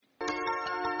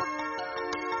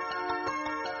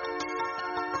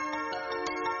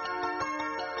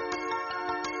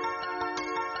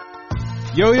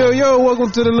Yo, welcome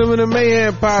to the Limited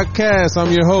Mayhem Podcast.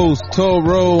 I'm your host,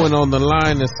 Toro, and on the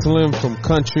line is Slim from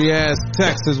Country Ass,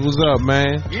 Texas. What's up,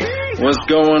 man? What's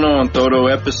going on, Toto?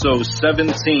 Episode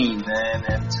 17, man.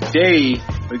 And today,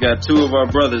 we got two of our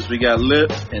brothers. We got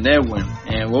Lip and Edwin.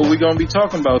 And what we going to be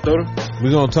talking about, Toto?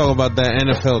 We're going to talk about that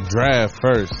NFL draft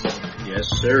first. Yes,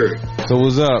 sir. So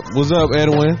what's up? What's up,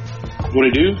 Edwin? What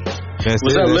it do? That's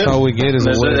What's it. up, That's Lip? all we get is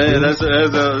a what it do.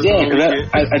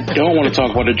 I don't want to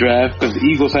talk about the draft because the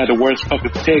Eagles had the worst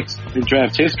fucking picks in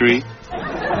draft history.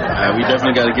 We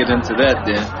definitely got to get into that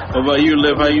then. What about you,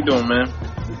 Lip? How you doing, man?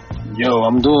 Yo,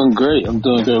 I'm doing great.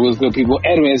 What's good, people?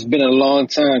 Edwin, it's been a long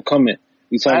time coming.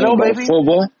 You talking about baby.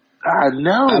 football? I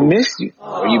know. I missed you.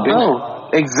 Where you been?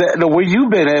 Exactly. Where you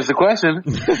been? That's the question.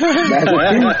 That's the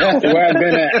truth. Where I've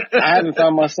been at, I haven't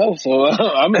found myself, so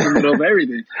I'm in the middle of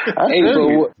everything.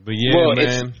 But yeah,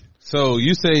 man. So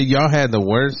you say y'all had the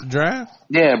worst draft?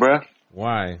 Yeah, bro.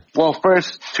 Why? Well,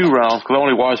 first 2 rounds because I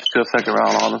only watched the second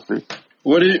round, honestly.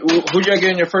 Who'd y'all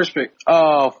get in your first pick?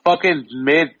 Fucking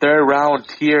mid-third round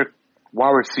tier wide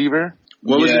receiver.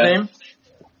 What was his name?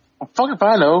 Fucking if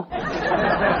I know.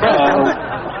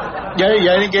 Yeah, you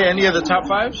didn't get any of the top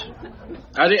fives?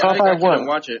 I didn't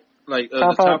watch it. Like,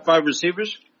 the top 5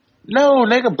 receivers? No,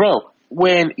 nigga, bro.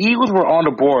 When Eagles were on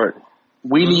the board,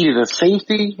 we needed a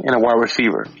safety and a wide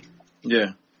receiver.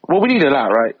 Yeah. Well, we needed a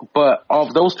lot, right? But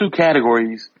of those 2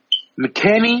 categories,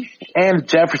 McKinney and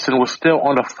Jefferson were still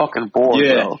on the fucking board,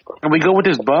 bro. And we go with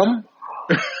this bum?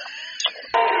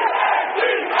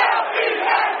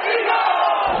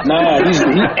 Nah,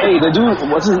 hey, the dude,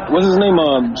 what's his name?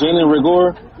 Jalen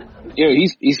Rigor. Yeah,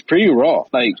 he's pretty raw.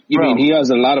 Like, mean, he has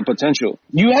a lot of potential.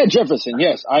 You had Jefferson,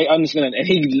 yes, I understand.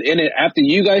 And after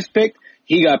you guys picked,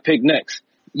 he got picked next.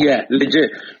 Yeah,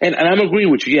 legit. And I'm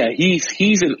agreeing with you. Yeah,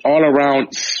 he's an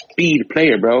all-around speed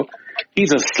player, bro.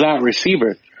 He's a slot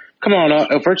receiver. Come on,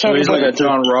 if we're talking he's about like a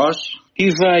John Ross?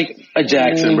 He's like a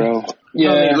Jackson, bro.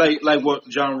 Yeah. Like what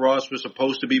John Ross was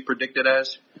supposed to be predicted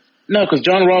as? No, because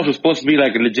John Ross was supposed to be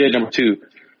like a legit number 2.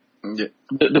 Yeah.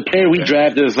 The player we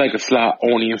drafted is like a slot,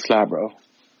 only in slot, bro.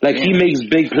 Like, he makes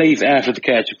big plays after the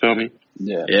catch, you feel me?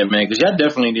 Yeah, man, because y'all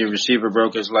definitely need a receiver, bro,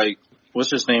 because, like,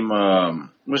 what's his name?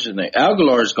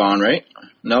 Aguilar's gone, right?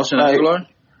 Nelson Aguilar?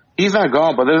 He's not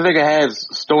gone, but this nigga has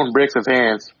stone bricks in his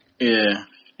hands. Yeah.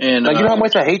 And like, you know how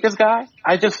much I hate this guy?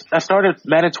 I started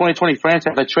Madden 2020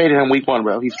 franchise. I traded him week 1,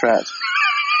 bro. He's trash.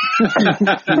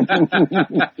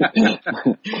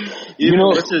 You know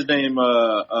what's his name?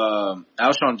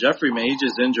 Alshon Jeffrey, man. He's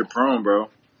just injury prone, bro.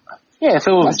 Yeah,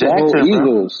 so it was Jackson,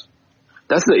 Eagles.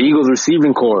 That's the Eagles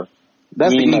receiving core.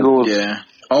 That's the Eagles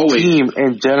team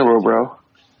in general, bro.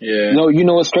 Yeah. No, you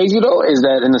know what's crazy though is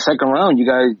that in the second round, you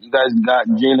guys got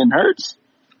Jalen Hurts.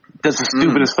 That's the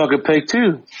stupidest fucking pick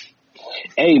too.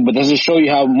 Hey, but does it show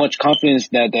you how much confidence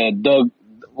that Doug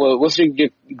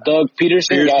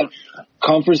Peterson got?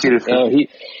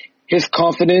 His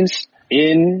confidence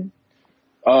in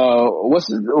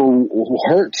Wentz.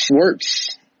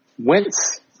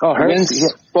 Oh, Hurts. Yeah,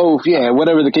 both, yeah,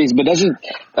 whatever the case. But that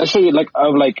show you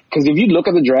because if you look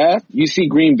at the draft, you see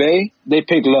Green Bay, they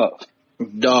picked Love.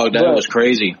 Dog, that was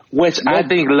crazy. Which I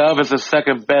think Love is the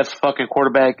second best fucking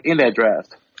quarterback in that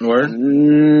draft. Word?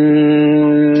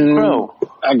 Bro.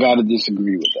 I gotta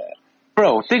disagree with that.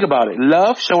 Bro, think about it.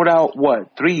 Love showed out,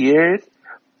 3 years?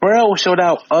 Bro showed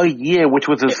out a year, which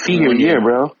was his senior year,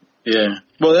 bro. Yeah.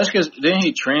 Well, that's because, didn't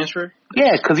he transfer?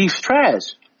 Yeah, because he's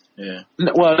trash. Yeah.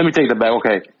 Well, let me take that back.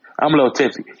 Okay. I'm a little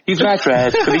tipsy. He's not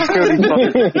trash because he's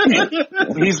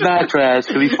he's not trash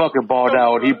because he fucking balled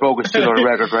out. He broke a shit on the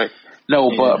record, right?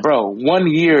 No, but bro, 1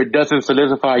 year doesn't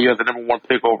solidify you as the number 1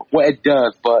 pick over. Well, it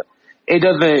does, but it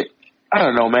doesn't. I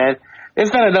don't know, man.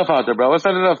 It's not enough out there, bro. It's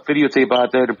not enough videotape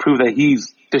out there to prove that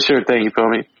he's the sure thing. You feel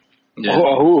me? Yeah.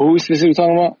 Who specifically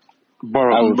talking about?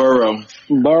 Burrow.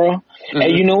 Mm-hmm.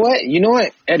 Hey, you know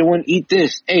what? Edwin, eat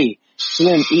this. Hey,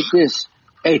 Slim, eat this.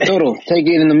 Hey, Toto, take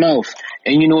it in the mouth.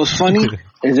 And you know what's funny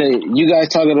is that you guys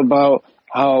talking about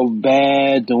how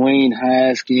bad Dwayne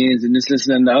Haskins and this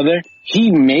and the other.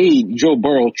 He made Joe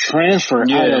Burrow transfer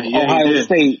out of Ohio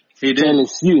State to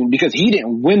LSU because he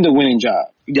didn't win the winning job.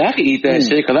 Yeah, I can eat that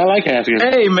shit because I like Haskins.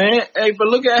 Hey, man. Hey, but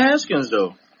look at Haskins,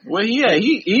 though. Where he at?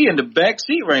 He in the back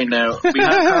seat right now.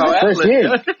 Behind Kyle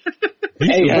Allen.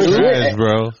 He's some trash,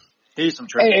 bro. He's some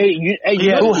trash.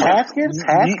 Haskins?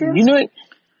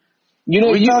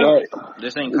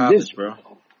 This ain't college, bro.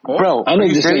 Bro, I know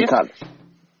this ain't college.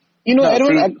 You know,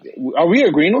 Edwin, are we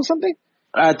agreeing on something?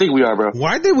 I think we are, bro.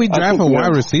 Why did we draft a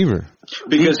wide receiver?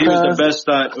 Because he was the best.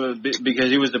 Because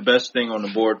he was the best thing on the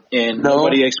board, and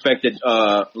nobody expected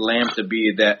Lamb to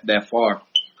be that far.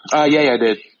 Yeah, I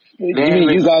did. You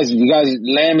guys,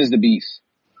 Lamb is the beast.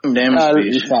 Damn,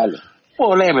 He's solid.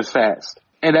 Well, Lamb is fast,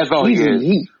 and that's all he is.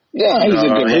 He's a good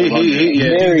runner. Do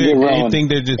Very good you runner. think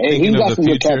they're just Hey, thinking he's of got the some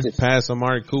good future catches. past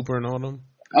Amari Cooper and all them?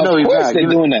 No, he's course not. they're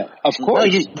doing that. Of course. No,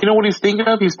 you know what he's thinking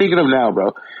of? He's thinking of now,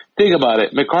 bro. Think about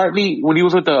it. McCartney, when he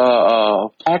was with the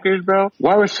Packers, bro,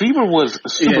 wide receiver was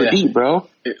super deep, bro.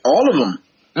 All of them.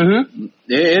 Mm-hmm.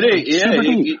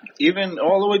 Even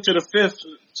all the way to the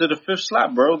fifth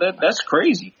slot, bro. That's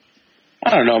crazy.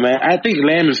 I don't know, man. I think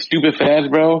Lamb is stupid fast,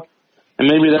 bro. And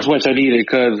maybe that's what I needed,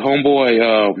 because homeboy,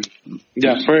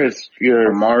 first,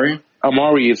 your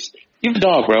Amari is, he's a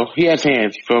dog, bro. He has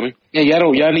hands, you feel me? Yeah,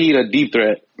 y'all need a deep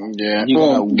threat. Yeah.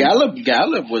 Well, Gallup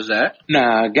was that.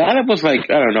 Nah, Gallup was like,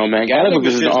 I don't know, man. Gallup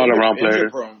was just an all-around player.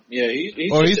 Yeah,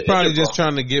 he's probably just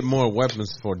trying to get more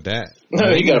weapons for that.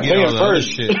 He got to pay him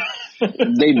first.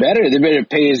 They better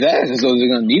pay his ass. That's what they're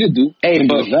gonna need to do. Hey,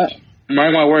 but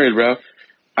mark my words, bro.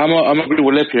 I'm agree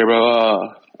with Lip here,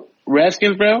 bro.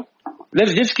 Redskins, bro.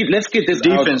 Let's get this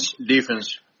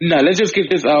defense. No, let's just get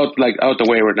this out the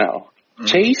way right now. Mm-hmm.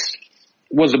 Chase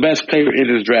was the best player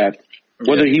in this draft,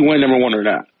 whether he went number one or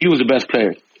not. He was the best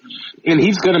player, and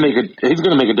he's gonna make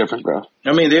a difference, bro.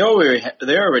 I mean, they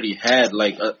already had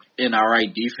like an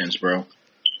alright defense, bro.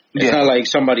 It's not like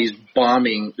somebody's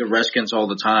bombing the Redskins all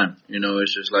the time. You know,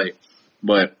 it's just like,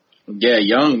 but yeah,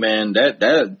 Young, man,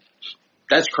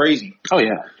 that's crazy. Oh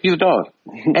yeah, he's a dog.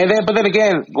 But then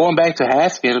again, going back to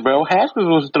Haskins, bro, Haskins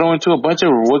was throwing to a bunch of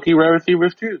rookie wide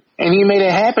receivers too, and he made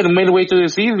it happen and made it way through the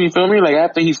season. You feel me? Like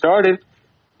after he started,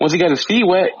 once he got his feet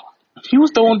wet, he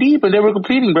was throwing deep and they were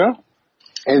completing, bro.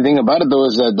 And the thing about it though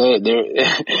is that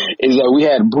is that we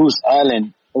had Bruce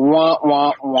Allen. Wah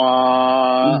wah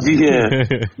wah. Yeah.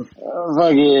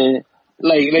 Fucking.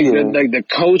 Like the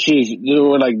coaches,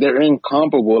 they're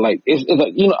incomparable. Like it's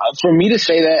like, for me to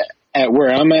say that at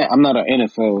where I'm at, I'm not an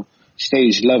NFL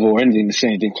stage level or anything to say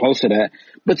anything close to that.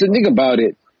 But to think about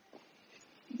it,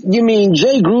 you mean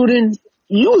Jay Gruden,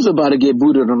 you was about to get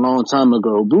booted a long time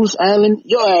ago. Bruce Allen,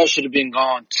 your ass should have been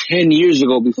gone 10 years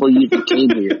ago before you even came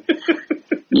here.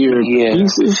 You're a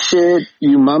piece of shit.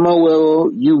 You mama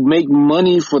well. You make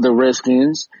money for the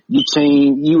Redskins.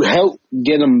 You help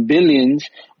get them billions.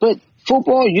 But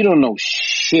football, you don't know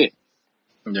shit.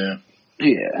 Yeah.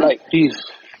 Yeah. Like, he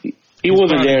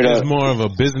wasn't there to... He's more of a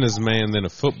businessman than a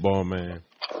football man.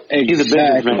 Exactly. He's a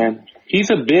businessman. He's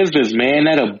a businessman,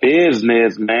 not a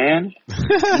businessman.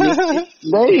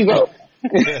 There you go.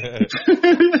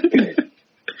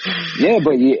 Yeah,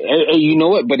 but you know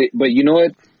what? But you know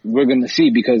what? We're gonna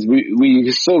see, because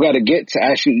we still got to get to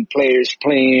actually players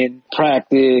playing,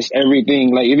 practice,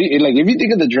 everything. Like if you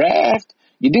think of the draft,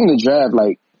 you think the draft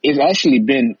like it's actually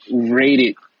been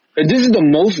rated. This is the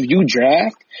most viewed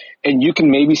draft, and you can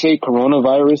maybe say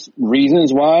coronavirus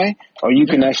reasons why, or you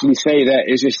can actually say that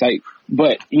it's just like.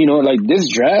 But like this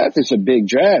draft is a big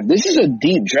draft. This is a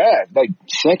deep draft. Like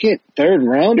second, third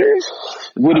rounders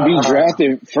would be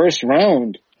drafted first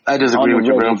round. I disagree with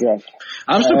you, bro. Draft.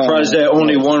 I'm surprised that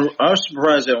only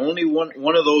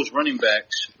one of those running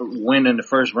backs went in the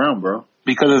first round, bro.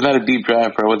 Because it's not a deep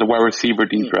draft, bro. It's a wide receiver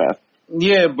deep draft.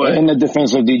 Yeah, but and the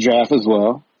defensive deep draft as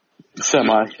well.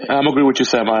 Semi. I'm agree with you,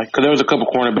 semi. Because there was a couple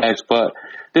cornerbacks, but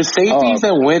the safeties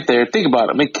that went there. Think about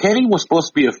it. McKinney was supposed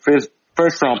to be a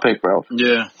first round pick, bro.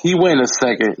 Yeah. He went a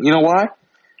second. You know why?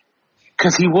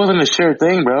 Because he wasn't a sure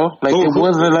thing, bro. Like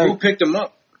who picked him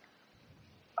up?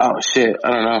 Oh shit!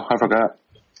 I don't know. I forgot.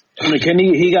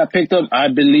 McKinney, he got picked up, I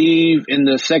believe, in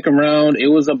the second round. It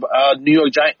was a New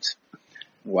York Giants.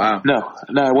 Wow. No,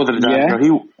 it wasn't the Giants. Yeah? He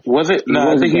was it?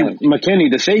 No, I think McKinney,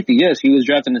 the safety. Yes, he was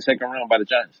drafted in the second round by the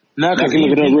Giants. No, because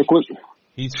look it up real quick.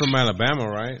 He's from Alabama,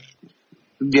 right?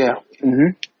 Yeah.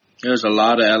 Mm-hmm. There's a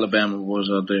lot of Alabama boys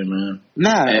out there, man.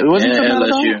 Nah, it wasn't from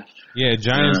Alabama. Yeah,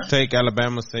 Giants take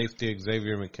Alabama safety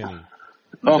Xavier McKinney.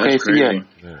 Okay, so yeah.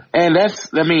 And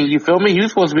you feel me? You're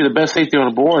supposed to be the best safety on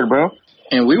the board, bro.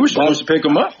 And we were supposed to pick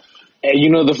him up.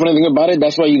 And the funny thing about it,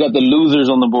 that's why you got the losers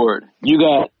on the board. You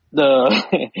got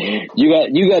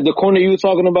you got the corner you were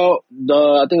talking about,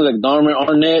 I think it was like Darman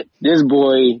Arnett. This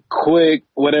boy, quick,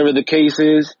 whatever the case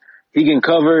is, he can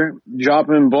cover,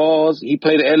 dropping balls. He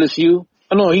played at LSU.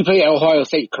 Oh no, he played at Ohio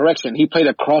State. Correction, he played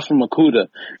across from Okudah.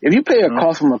 If you play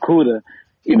across from Okudah,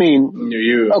 you mean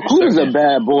Okudah's a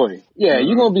bad boy. Yeah,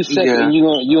 you're gonna be second and you're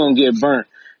gonna get burnt.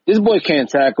 This boy can't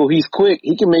tackle. He's quick.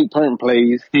 He can make punt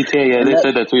plays. He can, yeah. They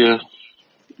said that to you.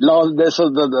 So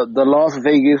the Las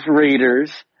Vegas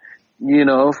Raiders,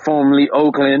 formerly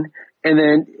Oakland, and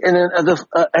then at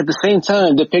the same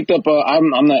time they picked up. I'm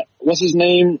not. What's his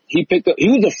name? He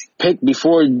was a pick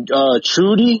before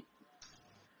Trudy.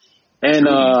 And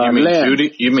you mean Lamb.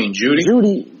 Judy? You mean Judy?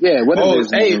 Judy, yeah. What is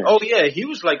his name? Yeah. He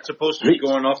was like supposed to be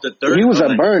going off the third. He was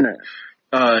a burner.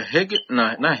 Higgins?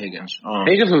 No, not Higgins.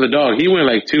 Higgins was a dog. He went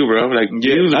like 2, bro. Like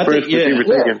he was the first receiver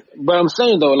taken. But I'm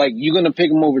saying though, like you're gonna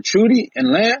pick him over Trudy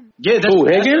and Lamb? Yeah, that's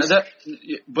Higgins.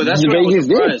 But that's what I was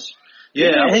surprised.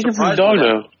 Yeah, Higgins is a dog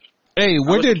though. Hey,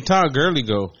 where did Todd Gurley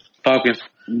go? Falcons.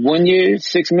 1 year,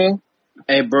 $6 million.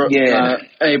 Hey, bro. Yeah.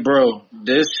 Hey, bro.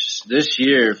 This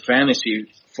year,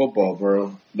 fantasy football,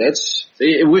 bro. That's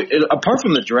apart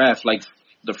from the draft, like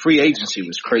the free agency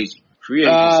was crazy. Free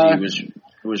agency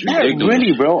was ridiculous. Not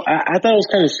really, bro. I thought it was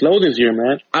kind of slow this year,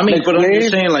 man. I mean, like, but I'm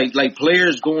just saying, like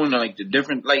players going to like the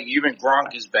different, like even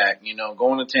Gronk is back,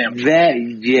 going to Tampa. I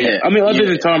mean, other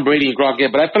than Tom Brady and Gronk,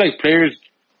 but I feel like players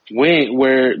went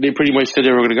where they pretty much said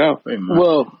they were going to go.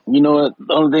 Well, you know what?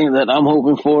 The only thing that I'm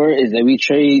hoping for is that we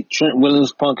trade Trent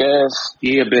Williams' punk ass.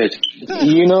 Yeah, bitch.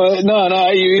 You know what? No.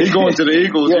 He's going to the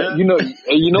Eagles. Yeah. You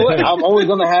know what? I'm always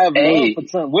going to have love for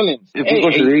Trent Williams. If he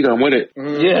goes to the Eagles, I'm with it.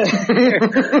 Yeah.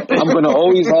 I'm going to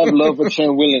always have love for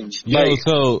Trent Williams. Go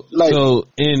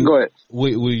ahead.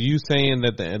 Were you saying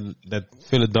that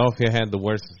Philadelphia had the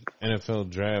worst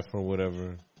NFL draft or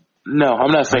whatever? No, I'm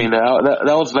not saying that.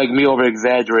 That was like me over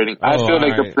exaggerating. I feel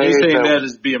like the players. You're saying that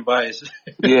is being biased.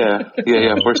 Yeah,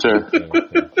 for sure.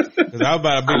 Because I was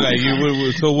about to be like,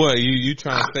 so what? You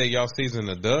trying to say y'all season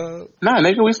a dub? Nah,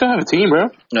 nigga, we still have a team,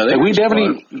 bro. No, we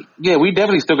definitely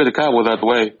still get the Cowboys out the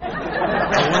way.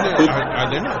 Are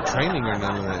they not training or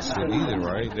none of that shit either,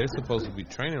 right? They're supposed to be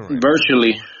training right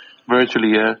virtually,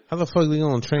 yeah. How the fuck are they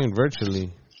gonna train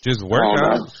virtually? Just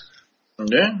workouts?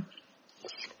 Yeah.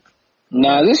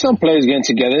 Nah, there's some players getting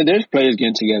together. There's players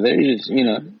getting together. It's just,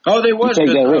 Oh, they was.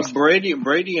 Brady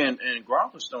and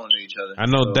Gronk was throwing at each other. I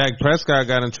know Dak Prescott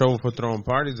got in trouble for throwing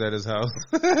parties at his house.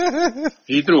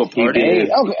 He threw a party. Hey,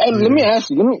 let me ask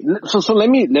you. Let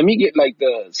me get like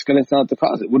the skeleton out the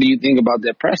closet. What do you think about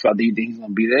that Prescott? Do you think he's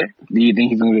gonna be there? Do you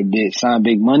think he's gonna sign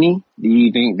big money? Do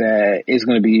you think that it's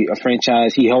gonna be a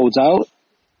franchise he holds out?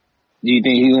 Do you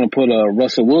think he's gonna put a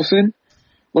Russell Wilson?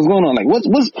 What's going on? Like what's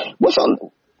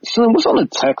on? So what's on the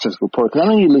Texas report? Because I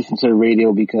know you listen to the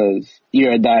radio because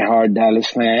you're a diehard Dallas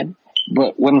fan.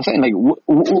 But what I'm saying, like,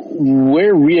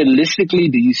 where realistically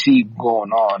do you see going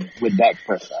on with Dak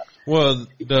Prescott? Well,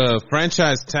 the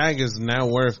franchise tag is now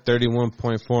worth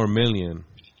 $31.4 million,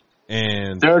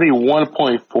 and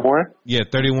 31.4. Yeah,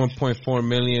 $31.4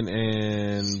 million,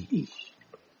 and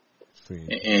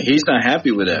he's not happy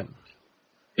with that.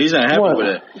 He's not happy with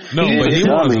it. No, but he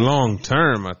wants long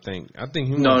term. I think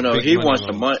he wants he wants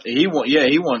the money. He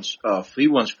wants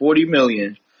 $40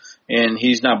 million, and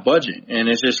he's not budging. And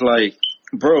it's just like,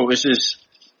 bro, it's just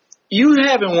you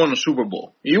haven't won a Super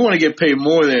Bowl. You want to get paid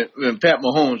more than Pat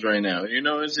Mahomes right now.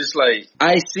 It's just like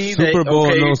I see Super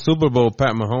Bowl.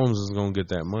 Pat Mahomes is gonna get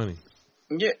that money.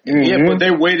 Yeah, but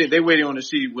they waited on to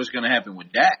see what's going to happen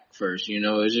with Dak first.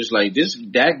 It's just like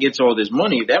Dak gets all this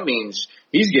money. That means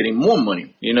he's getting more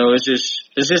money. It's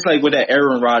just like with that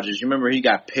Aaron Rodgers. You remember he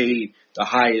got paid the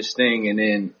highest thing, and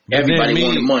then everybody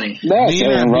wanted money.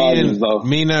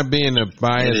 Me not being a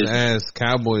biased ass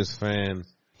Cowboys fan,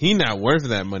 he not worth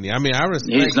that money. I mean,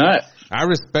 He's not. I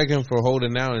respect him for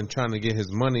holding out and trying to get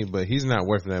his money, but he's not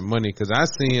worth that money because I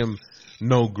see him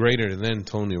no greater than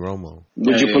Tony Romo.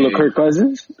 Did you pull a Kirk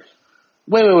Cousins?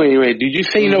 Wait. Did you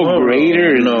say no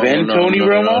greater than Tony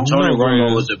Romo? Tony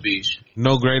Romo was a beast.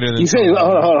 No greater than You say, hold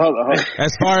on.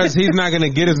 As far as he's not going to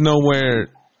get us nowhere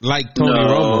like Tony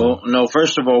Romo. No,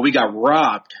 first of all, we got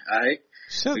robbed, all right?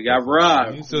 We got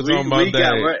robbed. You still talking about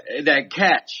that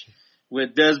catch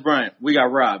with Des Bryant. We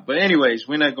got robbed. But anyways,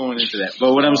 we're not going into that.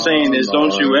 But what I'm saying is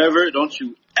don't you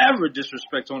ever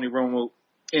disrespect Tony Romo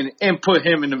and put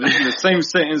him in the same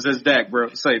sentence as Dak, bro.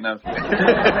 Say nothing.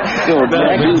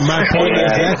 My point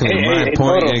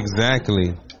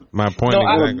exactly.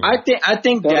 I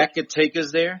think Dak could take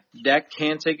us there. Dak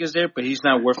can take us there, but he's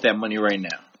not worth that money right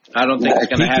now. I don't think it's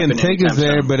going to happen. He can take us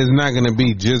there, but it's not going to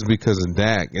be just because of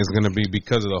Dak. It's going to be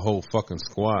because of the whole fucking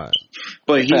squad.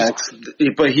 But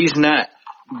he's not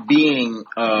being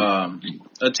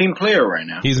a team player right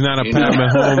now. He's not a Pat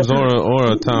Mahomes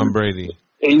or a Tom Brady.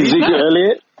 Ezekiel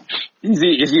Elliott?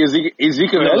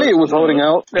 Ezekiel Elliott was holding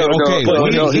out. He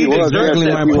exactly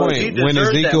my point. He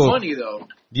deserved that money, though.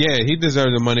 Yeah, he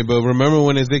deserved the money, but remember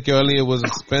when Ezekiel Elliott was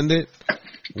suspended?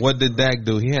 What did Dak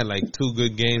do? He had like 2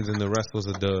 good games and the rest was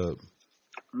a dub.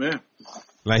 Yeah.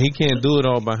 Like he can't do it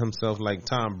all by himself like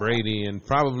Tom Brady and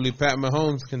probably Pat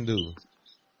Mahomes can do.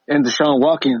 And Deshaun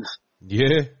Watkins.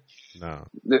 Yeah? No.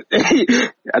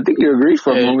 I think you agree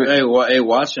for a moment. Hey,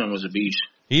 Watson was a beast.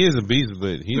 He is a beast,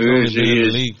 but he's only been in the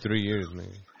league 3 years,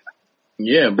 man.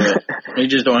 Yeah, but they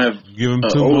just don't have. Give him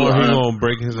 2 more, he gonna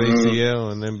break his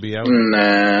ACL and then be out.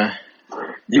 Nah.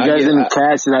 You guys didn't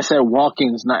catch it. I said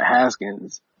Watkins, not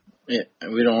Haskins. Yeah,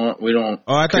 we don't.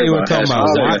 Oh, I thought you were talking about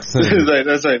Watson.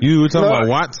 That's like, you were talking about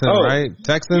Watson, right?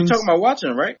 Texans? You talking about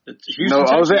Watson, right? No,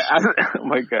 oh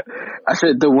my God. I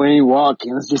said Dwayne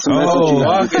Watkins, just to mess with you.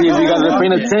 See if you guys are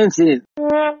paying attention.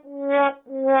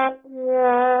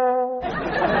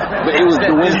 But it was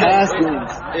Dwayne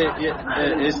Haskins.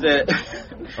 It's that.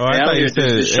 Oh, I thought you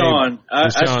said Deshaun. I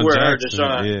swear I heard Jackson.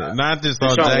 Deshaun. Yeah. Not just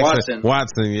Deshaun Jackson. Watson.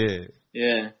 Watson, yeah.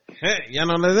 Yeah. Hey, y'all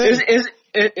know that?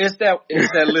 It's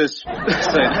that list. Hold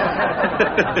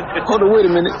on, wait a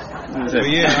minute.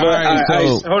 Yeah, all right.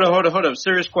 So Hold up.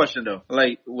 Serious question though.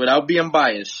 Like, without being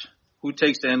biased, who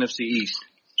takes the NFC East?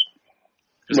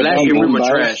 Because last year we were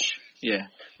trash. Yeah.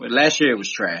 But last year it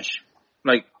was trash.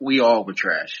 Like, we all were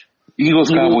trash. Eagles,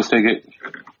 Cowboys take it.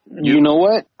 You know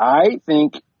what? I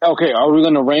think. Okay, are we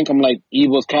gonna rank them like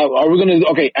Eagles, Cowboys? Are we gonna?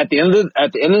 Okay, at the end of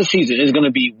the season, it's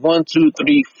gonna be 1, 2,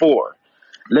 3, 4.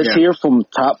 Let's hear from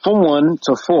 1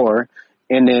 to 4,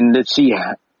 and then let's see.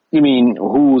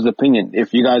 Whose opinion?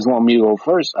 If you guys want me to go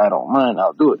first, I don't mind.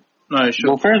 I'll do it. All right, sure.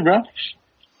 Go first, bro.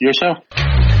 Your show.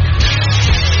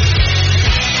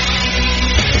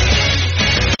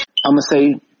 I'm gonna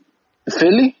say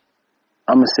Philly.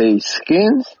 I'm gonna say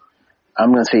Skins.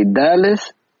 I'm gonna say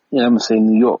Dallas, and I'm gonna say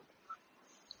New York.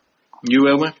 You,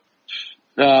 Edwin?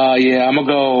 Yeah, I'm gonna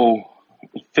go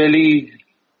Philly,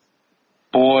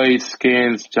 Boys,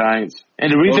 Skins, Giants.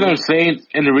 And the reason I'm saying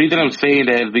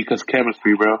that is because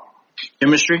chemistry, bro.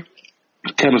 Chemistry.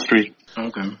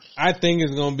 Okay. I think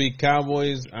it's going to be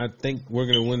Cowboys. I think we're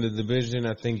going to win the division.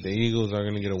 I think the Eagles are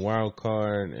going to get a wild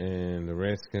card, and the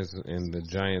Redskins and the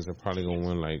Giants are probably going to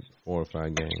win like 4 or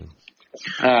 5 games.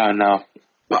 No.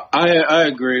 I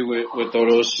agree with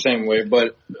those the same way,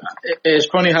 but it's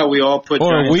funny how we all put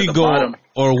Giants at the bottom.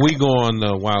 Or we go on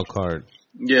the wild card.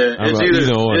 Yeah,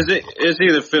 it's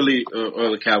either Philly or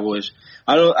the Cowboys.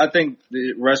 I think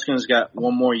the Redskins got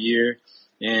 1 more year,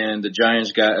 and the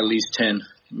Giants got at least 10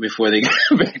 before they get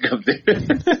back up there.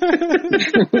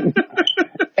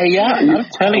 Hey, yeah, I'm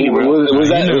telling you, bro.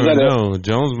 No,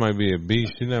 Jones might be a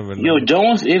beast. You never know. Yo,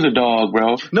 Jones is a dog,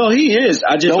 bro. No, he is.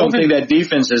 I just don't think that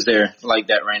defense is there like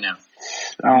that right now.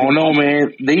 I don't know,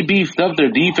 man. They beefed up their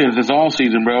defense this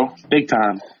offseason, bro. Big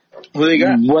time. Who they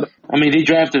got? What? I mean, they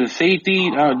drafted a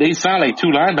safety. They sound like 2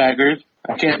 linebackers.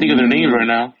 I can't think of their names right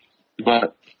now.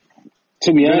 But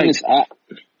to be honest, okay,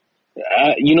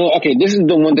 this is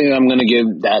the one thing I'm going to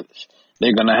give Dallas.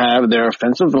 They're going to have their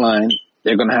offensive line.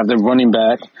 They're going to have their running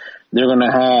back. They're going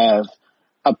to have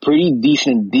a pretty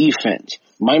decent defense.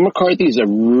 Mike McCarthy is a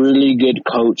really good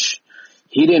coach.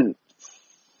 He didn't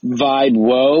vibe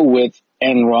well with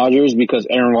Aaron Rodgers because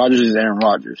Aaron Rodgers is Aaron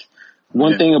Rodgers.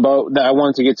 One thing about that I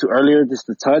wanted to get to earlier, just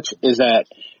to touch, is that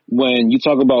when you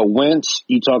talk about Wentz,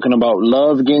 you're talking about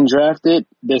Love getting drafted.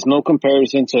 There's no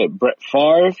comparison to Brett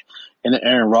Favre and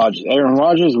Aaron Rodgers. Aaron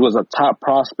Rodgers was a top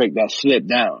prospect that slipped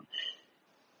down.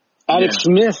 Alex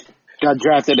Smith got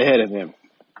drafted ahead of him.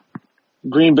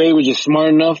 Green Bay was just smart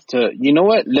enough to, you know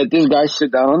what, let this guy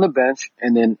sit down on the bench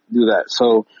and then do that.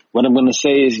 So what I'm going to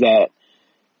say is that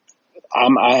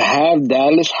I have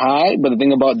Dallas high, but the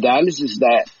thing about Dallas is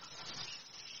that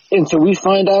until we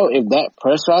find out if that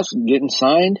Prescott's getting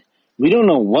signed, we don't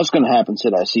know what's going to happen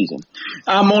to that season.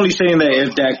 I'm only saying that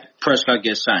if Dak Prescott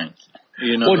gets signed.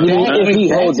 You know, if he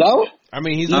holds out? I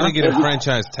mean, he's going to get a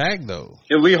franchise tag, though.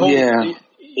 If we hold,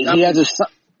 he has to.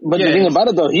 But the thing about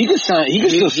it, though, he could sign. He could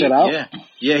still sit out.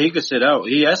 Yeah, he could sit out.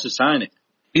 He has to sign it.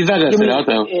 He's not going to sit out,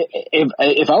 though.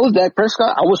 If I was Dak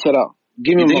Prescott, I would sit out.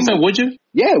 Give me my money. Would you?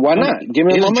 Yeah, why not? Give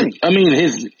me my money. I mean,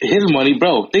 his money,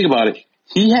 bro. Think about it.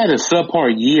 He had a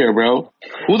subpar year, bro.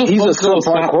 He's a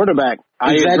subpar quarterback.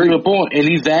 Exactly the point. And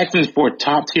he's asking for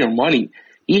top tier money.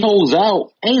 He holds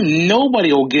out. Ain't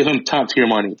nobody will give him top tier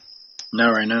money.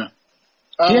 Not right now.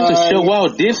 He has to show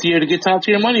out this year to get top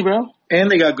tier money, bro. And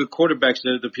they got good quarterbacks.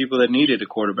 They're the people that needed a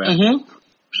quarterback. Mm-hmm.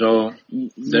 So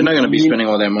they're not going to be spending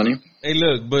all that money. Hey,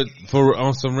 look, but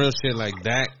on some real shit like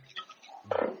that,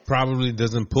 probably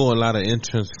doesn't pull a lot of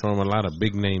interest from a lot of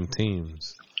big name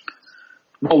teams.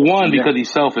 But one, because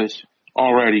he's selfish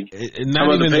already.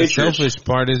 Not even the selfish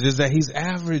part is that he's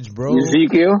average, bro.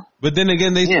 Ezekiel? But then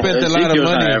again, they spent a lot of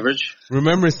money. Not average.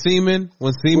 Remember Seaman?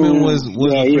 When Seaman was a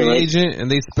free agent and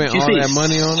they spent all that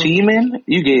money on him? Seaman?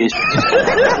 You get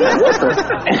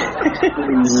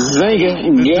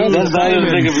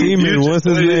Seaman, what's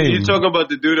his name? You talk about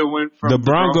the dude that went from the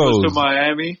Broncos to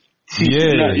Miami?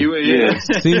 Yeah.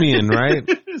 Simeon, right?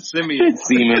 Simeon.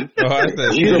 Seaman.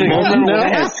 He's a monkey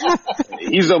now?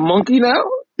 He's a monkey now?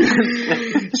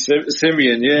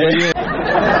 Simeon, yeah.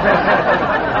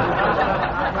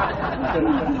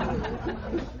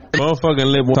 Motherfucking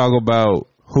Lip will talk about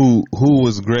who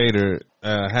was greater,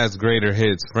 has greater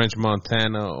hits, French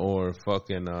Montana or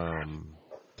fucking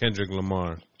Kendrick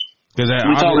Lamar. We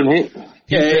talking hit?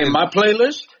 Yeah, in my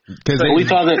playlist. Because we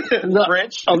talking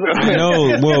French.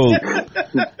 no, well,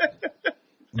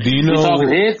 do you know? We talking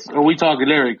hits or we talking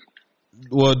lyrics?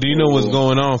 Well, do you know what's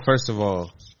going on? First of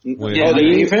all, Yeah, they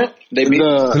beef it. They beef.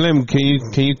 Slim, can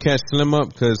you catch Slim up?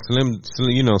 Because Slim,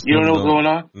 you know, Slim You don't know what's going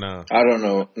on? No. I don't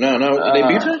know. No, they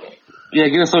beef it. Yeah,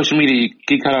 get on social media.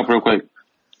 Get caught up real quick.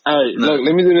 All right, look,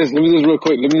 let me do this real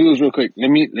quick. Let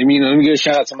me give a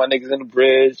shout out to my niggas in the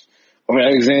bridge over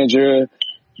Alexandria,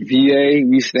 VA.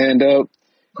 We stand up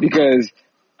because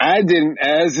I didn't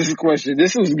ask this question.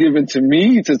 This was given to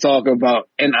me to talk about,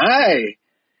 and I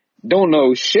don't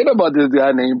know shit about this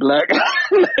guy named Black.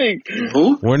 Like,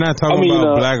 who? We're not talking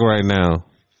about Black right now.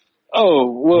 Oh,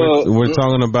 well. We're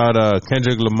talking about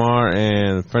Kendrick Lamar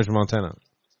and French Montana.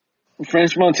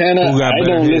 French Montana, I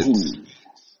don't hits? listen.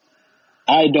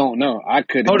 I don't know. I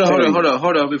couldn't. Hold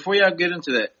on. Before y'all get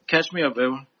into that, catch me up,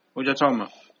 Edwin. What y'all talking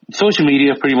about? Social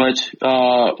media, pretty much.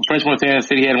 French Montana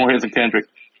said he had more hits than Kendrick.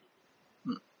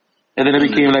 And then it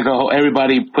became like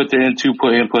everybody put their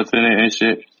inputs in it and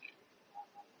shit.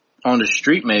 On the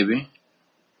street, maybe.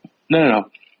 No.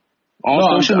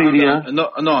 On social media. No,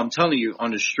 I'm telling you,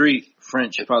 on the street,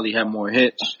 French probably had more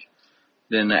hits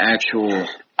than the actual.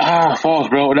 False,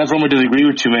 bro. That's where I'm gonna disagree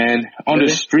with you, man. On the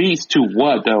streets, to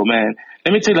what, though, man?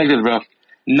 Let me tell you like this, bro.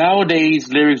 Nowadays,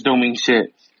 lyrics don't mean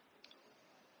shit.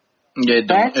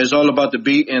 Yeah, it's all about the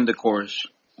beat and the chorus.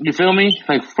 You feel me?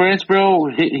 Like French, bro,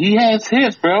 he has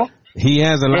hits, bro. He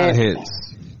has a lot of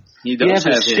hits. He has a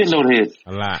shitload of hits.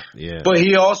 A lot, yeah. But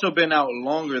he also been out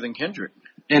longer than Kendrick.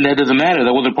 And that doesn't matter.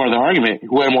 That wasn't part of the argument.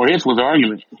 Who had more hits was the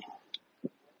argument.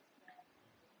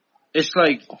 It's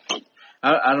like,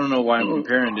 I don't know why I'm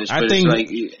comparing this, but it's like...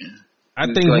 I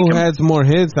think who has more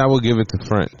hits, I would give it to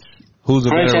French. Who's a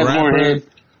better rapper?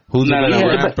 Who's a better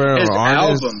rapper or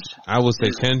artist? Albums. I would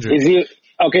say Kendrick. Is he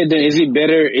okay? Then is he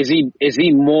better? Is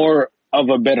he more of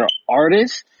a better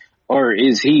artist, or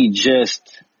is he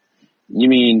just? You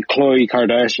mean Khloe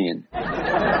Kardashian?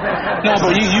 No,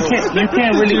 but you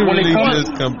can't really when it comes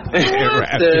to compare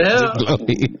rapping to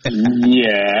Khloe.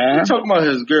 Yeah, you're talking about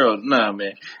his girl. Nah,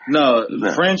 man. No,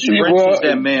 French is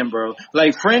that man, bro.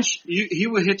 Like French, he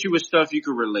would hit you with stuff you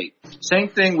could relate. Same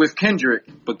thing with Kendrick,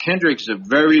 but Kendrick's a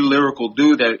very lyrical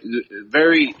dude that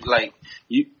very like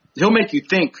he'll make you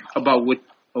think about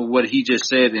what he just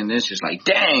said, and it's just like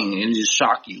dang, and just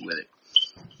shock you with it.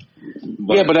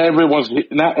 But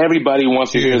not everybody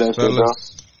wants to hear that shit, bro.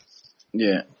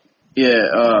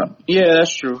 Yeah,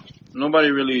 that's true.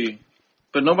 Nobody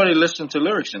listens to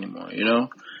lyrics anymore, you know?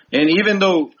 And even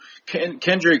though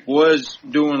Kendrick was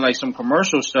doing like some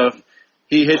commercial stuff,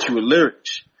 he hit you with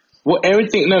lyrics. Well,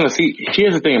 everything, see,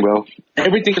 here's the thing, bro.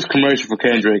 Everything is commercial for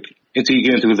Kendrick until you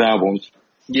get into his albums.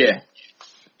 Yeah.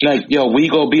 Like, We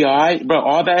Go Be Alright, bro,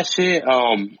 all that shit,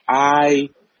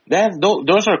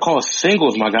 those are called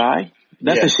singles, my guy.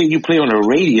 That's the shit you play on the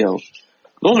radio.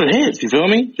 Those are hits, you feel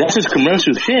me? That's just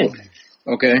commercial shit.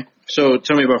 Okay. So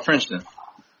tell me about French then.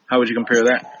 How would you compare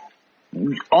that?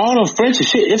 All of French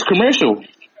shit, it's commercial.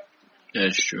 Yeah,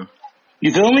 it's true.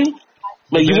 You feel me?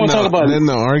 Like you want to talk about... Then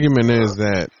the argument is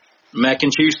that... Mac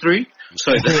and cheese 3?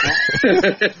 Sorry.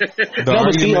 Now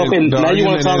you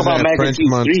want to talk about Mac and cheese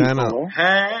Montana. 3.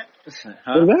 Huh?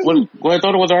 What I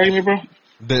thought it was the argument, bro?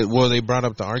 They brought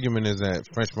up the argument is that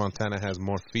French Montana has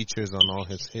more features on all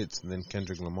his hits than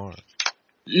Kendrick Lamar.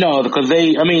 No, because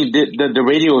the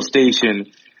radio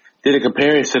station did a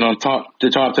comparison on the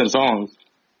top 10 songs.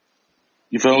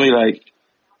 You feel me? Like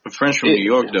French from New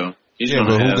York, though.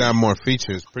 But who got more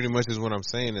features? Pretty much is what I'm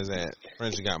saying is that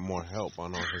French got more help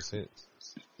on all his hits.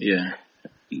 Yeah.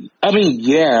 I mean,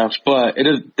 yeah, but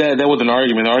that was an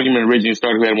argument. The argument originally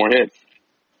started who had more hits.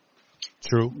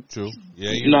 True.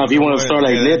 Yeah. If you want to start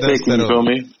like nitpicking, you feel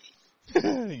me?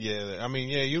 Yeah, I mean,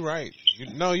 yeah, you're right.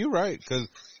 You're right, because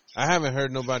I haven't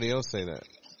heard nobody else say that.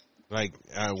 Like,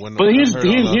 but here's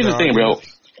the thing, bro.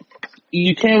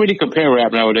 You can't really compare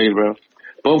rap nowadays, bro.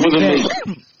 Both of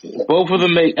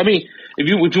them make. I mean, if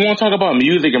you want to talk about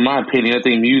music, in my opinion, I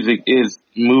think music is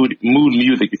mood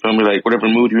music. You feel me? Like whatever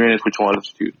mood you're in, is what you want to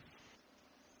listen to.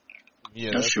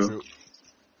 Yeah, that's true.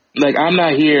 Like I'm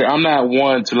not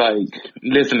one to like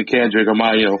listen to Kendrick on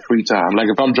my free time. Like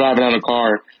if I'm driving down a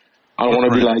car, I don't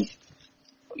want to be like,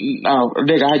 no,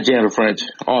 nigga, I jam to French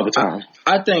all the time.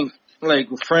 I think like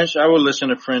French, I would listen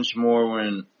to French more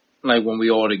when we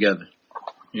all together,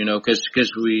 because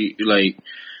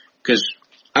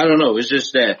I don't know. It's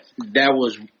just that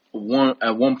was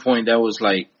at one point that was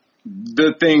like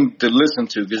the thing to listen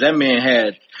to because that man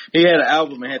had an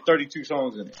album and had 32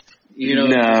 songs in it. You know,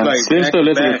 nah, like Slim still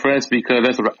listen to Fresh because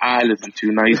that's what I listen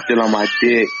to. Now he's still on my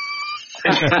dick.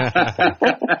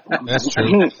 That's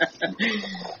true.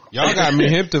 Y'all got me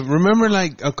hip to. Remember,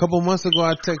 like a couple months ago,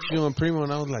 I texted you and Primo,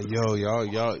 and I was like, "Yo,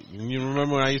 y'all." You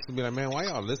remember when I used to be like, "Man, why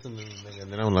y'all listen to this nigga?"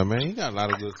 And then I'm like, "Man, he got a lot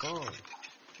of good songs."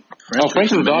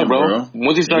 French is dog, bro.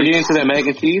 Once you start getting into that mac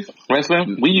and cheese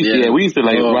wrestling, we used to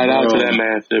like ride out to that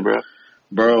man shit, bro.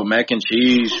 Bro, mac and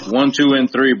cheese 1, 2, and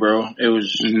 3, bro. It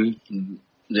was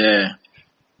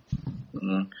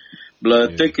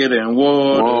blood thicker than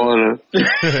water.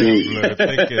 Blood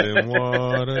thicker than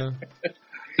water.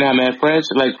 Nah, man, French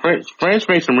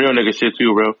makes some real nigga shit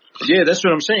too, bro. Yeah, that's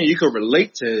what I'm saying. You could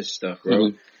relate to his stuff,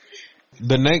 bro.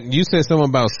 You said something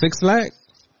about 6 Lack?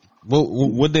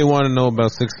 What they want to know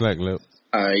about 6 Lack, Lip?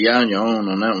 Y'all on your own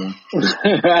on that one.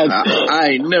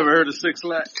 I ain't never heard of 6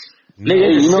 Lack.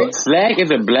 Nigga, you know, Slack is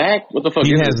it black? What the fuck?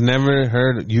 You've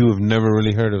never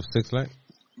really heard of 6 Lack?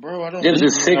 Bro, I don't. Is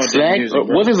it 6 Lack?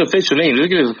 What's his official name? Let's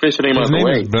get his official name out of the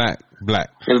way. His name is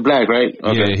Black. It's Black, right?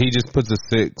 Okay. Yeah, he just puts a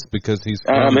 6 because he's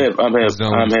from I'm hip.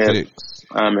 Zone 6.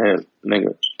 I'm hip,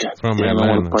 nigga. From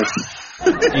Atlanta.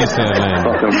 East Atlanta.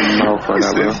 Fucking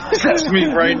motherfucker, bro. That's me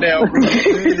right now, bro.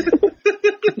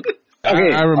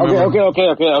 I remember.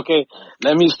 Okay.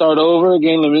 Let me start over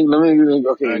again. Let me.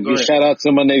 Give shout out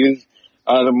to my niggas.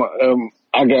 I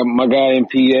got my guy in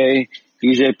PA,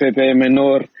 DJ Pepe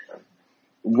Menor,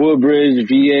 Woodbridge,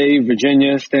 VA,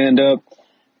 Virginia, stand up.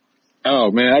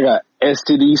 Oh man, I got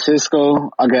STD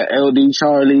Cisco. I got LD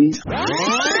Charlie.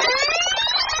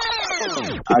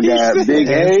 I got Big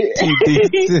A.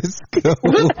 STD Cisco.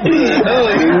 What the hell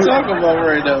are you talking about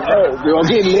right now?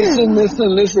 Okay, listen.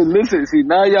 See,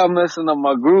 now y'all messing up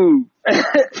my groove.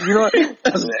 You know what?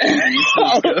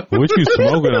 What you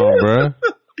smoking on, bro?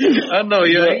 I know,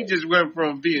 yo. He just went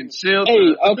from being chill.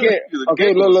 Hey, okay. Look.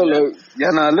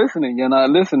 You're not listening.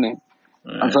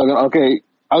 Right. I'm talking. Okay,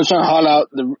 I was trying to haul out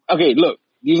the. Okay, look.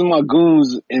 These are my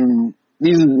goons and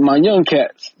these are my young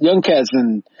cats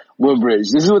in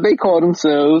Woodbridge. This is what they call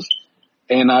themselves,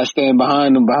 and I stand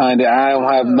behind them. Behind it, I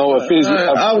don't have no official.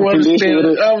 I want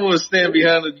to stand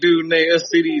behind a dude named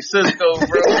STD Cisco,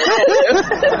 bro.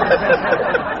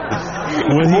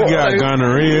 What he got?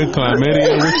 Gonorrhea,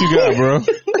 chlamydia? What you got, bro?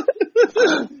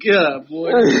 God,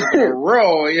 boy,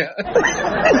 raw, yeah.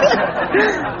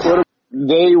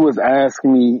 They was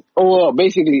asking me. Oh, well,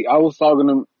 basically, I was talking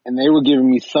to them, and they were giving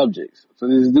me subjects. So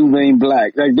this dude named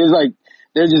Black, they're just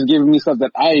giving me stuff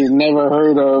that I ain't never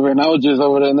heard of, and I was just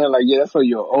over there, and they're like, "Yeah, that's for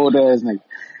your old ass nigga."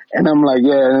 And I'm like,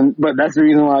 "Yeah, but that's the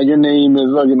reason why your name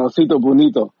is Cito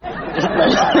Bonito."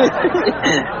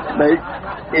 like,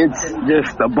 it's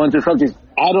just a bunch of subjects.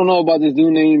 I don't know about this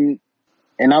dude name,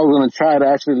 and I was gonna try to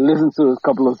actually listen to a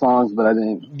couple of songs, but I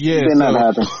didn't. Yeah, it did not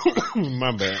happen.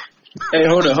 My bad. Hey,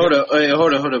 hold up. Hey,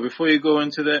 hold up. Before you go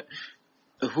into that,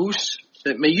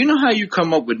 man, you know how you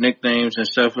come up with nicknames and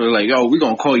stuff? Like, oh, we're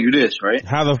going to call you this, right?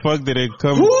 How the fuck did it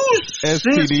come? Who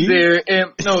STD? sits there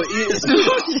and, who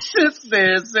sits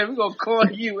there and say, we're going to call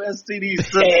you STD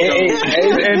Cisco?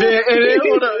 And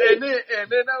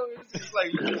then I was just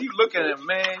like, you look at him,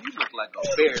 man, you look like a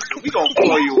bear, so we're going to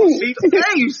call you Cito.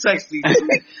 Hey, you sexy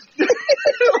dude.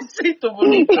 Cito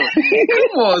Bonito.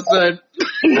 Come on, son.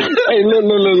 Hey, look.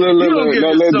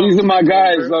 These are my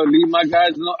guys, though. These my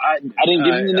guys. No, I didn't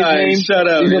give them the nickname. Shut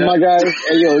up. These are my guys.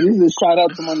 Hey, yo, this is a shout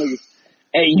out to my niggas.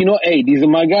 Hey, these are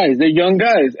my guys. They're young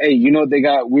guys. Hey, they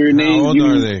got weird names. How old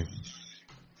are they?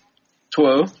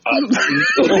 12.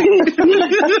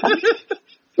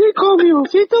 They call me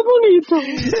Osito Bonito.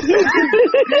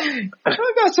 I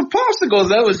got some popsicles.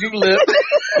 That was you, Lip.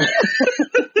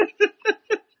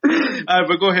 Alright,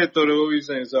 but go ahead, Toto. What were you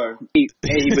saying? Sorry. Hey,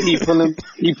 but he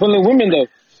pulling women though.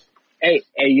 Hey,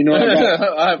 I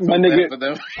got my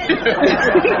nigga.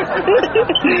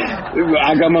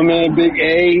 I got my man Big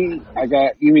A. I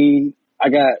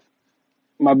got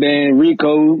my band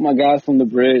Rico, my guys from the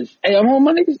bridge. Hey, I'm on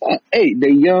my niggas. Hey,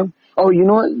 they young. Oh, you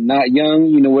know what? Not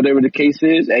young. Whatever the case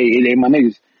is. Hey, they my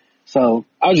niggas. So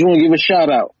I just want to give a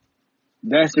shout out.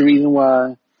 That's the reason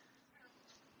why.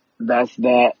 That's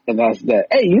that.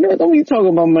 Hey, when you talking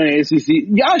about my SEC,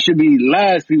 y'all should be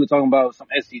last people talking about some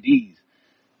STDs.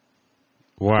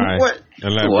 Why? What?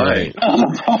 Elaborate. Why?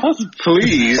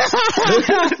 Please.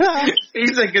 He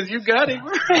said, "Cause you got it."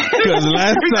 Because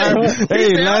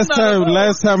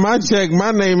last time I checked,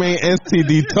 my name ain't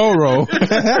STD Toro.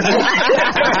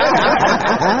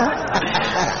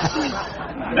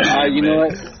 You know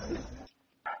what?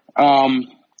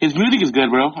 His music is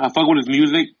good, bro. I fuck with his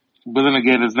music. But then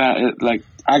again, it's not like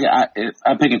I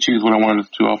pick and choose what I want to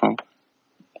listen to off him.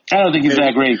 I don't think he's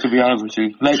that great, to be honest with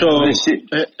you. Like, so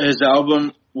his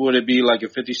album, would it be like a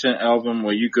 50 Cent album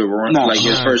where you could run like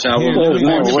his first album? There's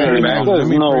no way. There's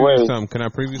no way. Can I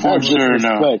preview That's something?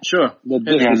 disrespect. Sure. The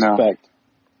disrespect.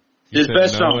 His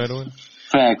best no, song. Edwin?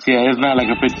 Facts, yeah, it's not like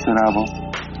a 50 Cent album.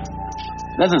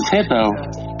 That's his hit, though.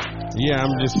 Yeah,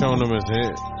 I'm just showing him his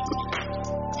hit.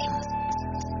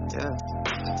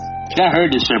 I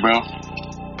heard this shit, bro.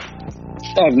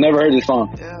 I've never heard this song.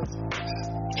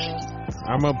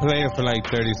 I'm gonna play it for like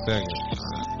 30 seconds.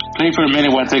 Play for a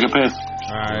minute while I take a piss.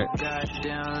 Alright.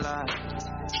 Goddamn lie.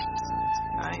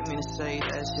 I ain't mean to say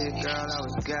that shit, girl. I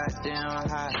was goddamn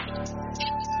high.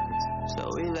 So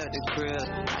we left the crib.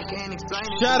 I can't explain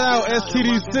it. Shout out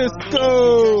STD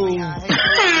Cisco.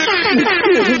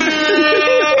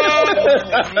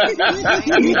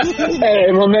 Hey,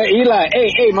 my man Eli.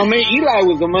 Hey, my man Eli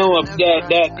was the man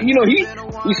that you know he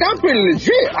sound pretty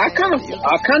legit. I kind of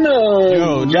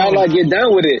y'all like get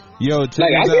down with it. Yo, check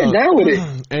like this I get out. down with it.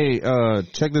 Hey,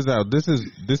 check this out. This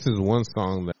is one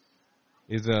song that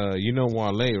is you know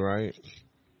Wale, right?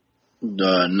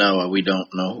 No, we don't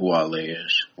know who Wale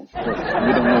is. We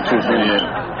don't know too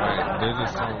Alright, there's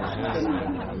a song with him and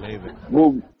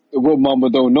Wale. What mama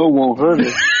don't know won't hurt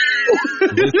her.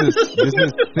 This is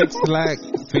Six Lack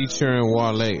featuring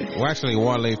Wale. Well, actually,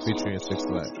 Wale featuring Six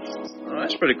Lack. Oh,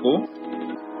 that's pretty cool.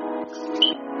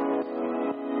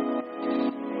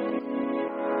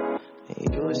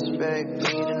 You expect me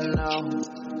to know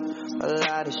a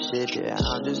lot of shit that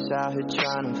I'm just out here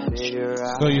trying to figure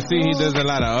out. So you see, he does a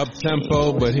lot of up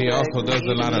tempo, but he also does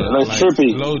a lot of like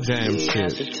trippy. slow jam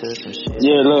shit.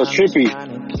 Yeah, a little trippy.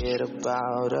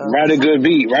 Write a good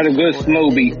beat. Write a good slow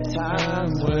beat.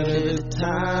 Where did the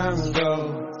time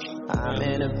go? I'm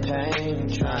in a pain,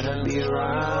 trying to be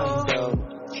around though.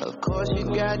 Of course you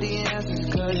got the answers,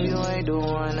 cause you ain't the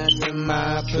one that's in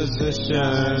my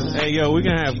position. Hey, yo, we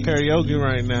can have karaoke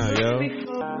right now, yo.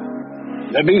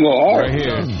 That beat go hard. Right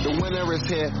here.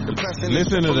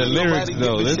 Listen to the lyrics,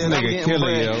 though. This nigga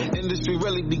killer, yo. Industry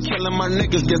really be killing my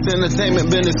niggas. Guess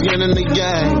entertainment business getting the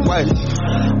game. Wait,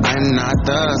 I'm not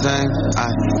the same.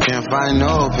 I can't find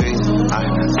no peace. I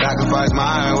sacrifice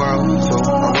my world to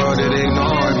a world that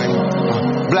ignores me.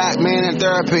 Black men in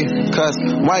therapy, cause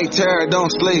white terror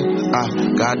don't sleep.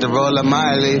 I got to roll up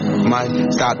my leaf, might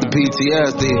stop the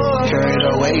PTSD. Carry it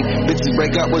away, bitches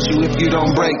break up with you if you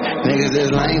don't break. Niggas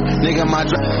is lame, nigga my Oh, I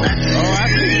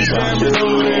see you jamming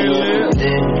over there, Lil.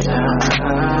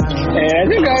 Hey, I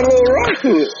think got a little rock to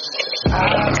it.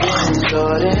 I've been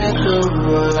sorting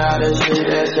through a lot of shit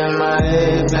that's in my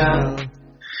head now.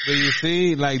 But you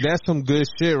see, like, that's some good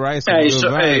shit, right? Some Hey, good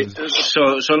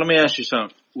vibes. so let me ask you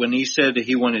something. When he said that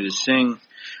he wanted to sing,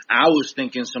 I was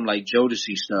thinking some like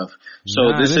Jodeci stuff. So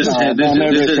Nah, this is bro.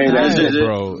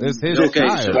 It's his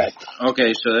style.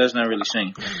 So that's not really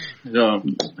singing. So,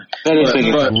 That is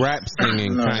Rap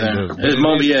singing, kind of. His It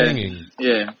mom, is yeah, singing.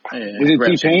 yeah. Is it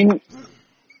T-Pain?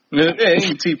 Hey,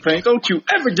 T-Pain, don't you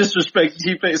ever disrespect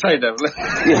T-Pain. Say that.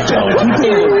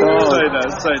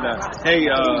 Say that. Hey,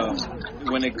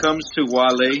 when it comes to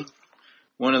Wale,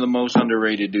 one of the most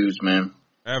underrated dudes, man.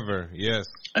 Ever, yes.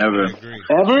 Ever. I agree.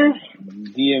 Ever?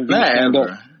 DMV Not stand ever.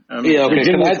 up. I mean, Yeah, okay.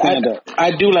 Virginia 'Cause stand up.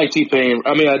 I do like T-Pain.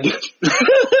 I mean, I do.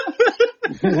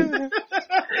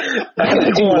 I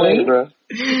like T-Wayne, bro.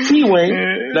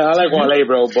 T-Wayne. No, I like Wale,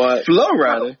 bro. But Flow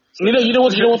Rider. you know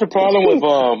what's the problem with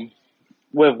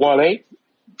Wale?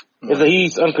 Is that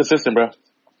he's inconsistent, bro.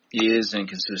 He is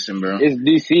inconsistent, bro. It's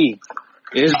DC.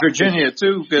 It's Virginia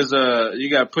too, because you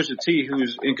got Pusha T,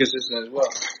 who's inconsistent as well.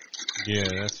 Yeah,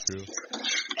 that's true.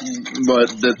 But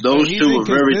those He's two are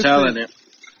very inconsistent. talented.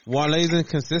 Wale's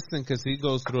inconsistent because he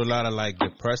goes through a lot of like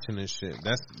depression and shit.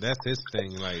 That's his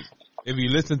thing. Like, if you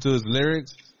listen to his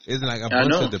lyrics, it's like a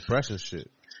bunch of depression shit.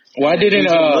 Why didn't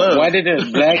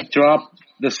Black drop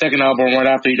the second album right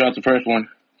after he dropped the first one?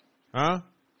 Huh?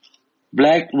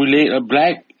 Black put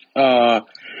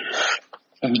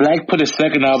his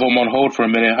second album on hold for a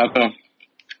minute. How come?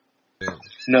 Yeah.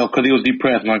 No, because he was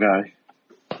depressed, my guy.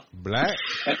 Black?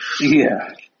 Yeah.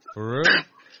 For real?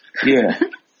 Yeah.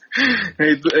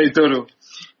 Hey, Toto.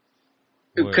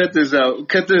 What? Cut this out.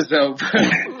 When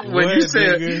What, you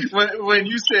said nigga? when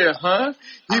you said huh,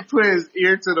 he put his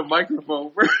ear to the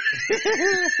microphone, bro.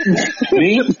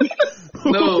 Me?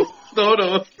 No,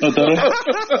 Toto. Oh, Toto?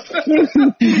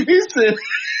 He said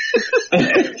I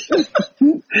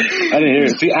didn't hear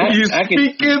it. See, you I can.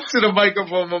 speak into the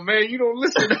microphone, my man. You don't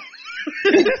listen.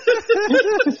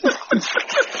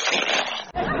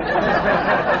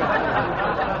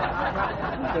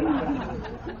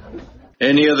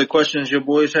 Any other questions your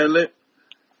boys had lit?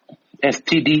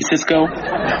 STD Cisco.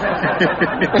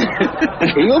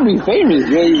 He gonna be famous.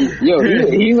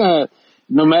 He's not.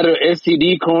 No matter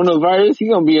STD, coronavirus, he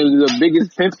gonna be the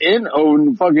biggest pimp in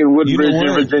fucking Woodbridge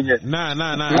in Virginia. Nah.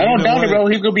 I don't doubt it, bro.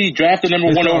 He's gonna be drafted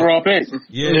number 1 overall pick.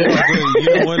 Yeah, you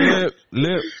know what,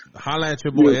 Lip? Holla at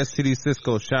your boy STD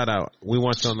Cisco. Shout out. We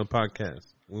want you on the podcast.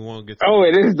 We won't get.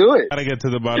 Let's do it. Gotta get to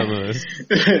the bottom of this.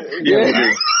 Yeah.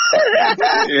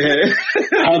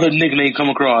 How the nickname come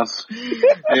across?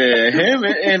 Yeah, him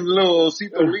and little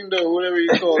Osito Lindo, whatever you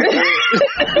call it.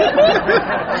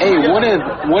 Hey, what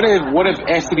if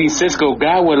STD Cisco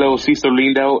got with little Osito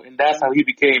Lindo, and that's how he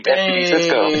became STD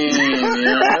Cisco?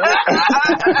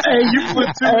 Hey, you put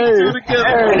two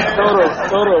together. Hey,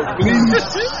 Toto, please.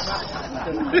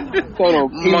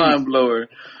 Mind blower.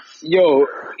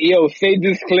 Yo, save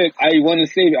this clip. I want to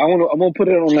save it. I'm gonna put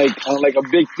it on like a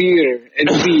big theater and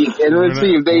see if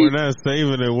they. We're not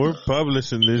saving it. We're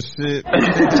publishing this shit.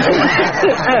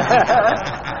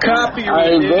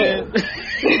 Copyright.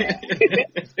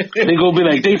 They gonna be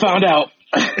like, they found out.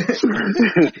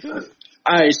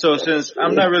 Alright, so since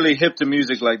I'm not really hip to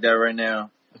music like that right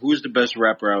now, who's the best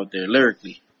rapper out there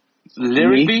lyrically?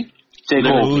 Lyrically, J.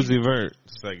 Cole. Uzi Vert.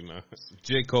 It's like, no.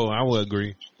 J. Cole, I would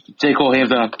agree. J. Cole,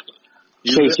 hands down.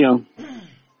 Chase Young.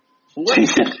 What? Who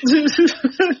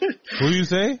you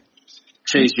say?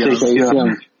 Chase Young. He's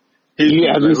gonna be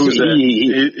like, who's that?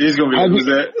 He's gonna be like, who's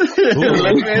that? Who the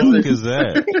fuck is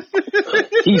that?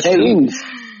 He sings.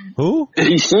 Who?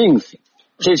 He sings.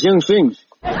 Chase Young sings.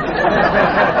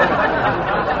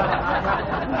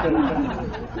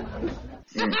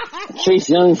 Chase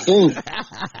Young sings.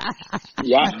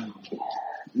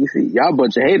 You see, y'all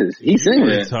bunch of haters. He sings.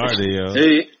 Retarded, yo.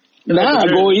 Hey, Nah,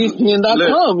 go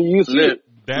ESPN.com. You see it.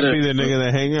 That'd be the nigga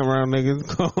that hang around niggas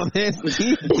calling it.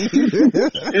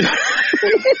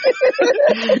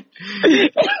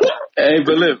 Hey,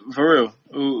 but look, for real,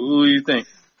 who do you think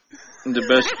the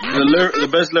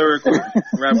best lyrical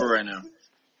rapper right now?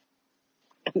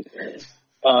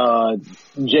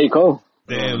 J. Cole.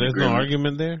 Damn, there's no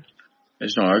argument there.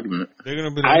 There's no argument. They're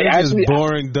gonna be like, this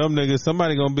boring dumb niggas.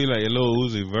 Somebody gonna be like a little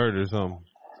Uzi Vert or something.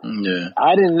 Yeah.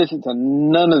 I didn't listen to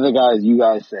none of the guys you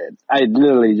guys said. I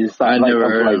literally just thought never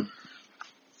heard of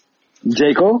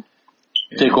J. Cole?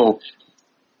 Yeah. J. Cole.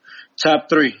 Top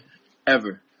 3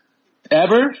 ever.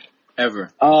 Ever?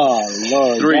 Ever. Oh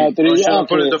Lord. 3. Yeah, 3. Or should I Okay.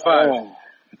 put it to 5?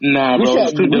 Nah, bro.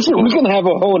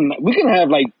 We can have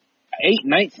like 8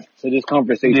 nights to this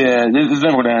conversation. Yeah, this is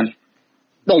never done.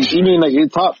 Like, you mean like your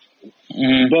top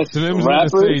best Slim's gonna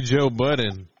rapper? say Joe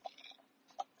Budden.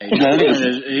 Hey,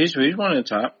 he's one of the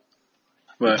top.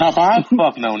 But Top 5?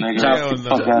 Fuck no, nigga.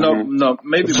 no,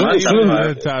 maybe my Not top even 5.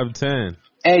 the top 10.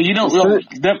 Hey, you know,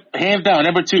 hands down,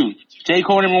 number 2. J.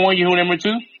 Cole, number 1, you who number 2?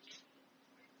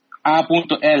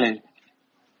 A.L.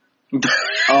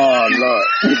 Oh Lord.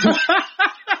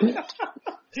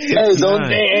 Hey, don't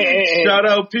hey. Shout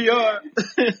out PR.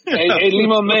 Hey, leave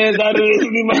my mans out of this.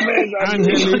 Leave my mans out of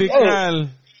this. Angelical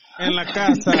en la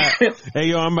casa. Hey,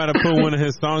 yo, I'm about to put one of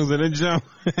his songs in the jump.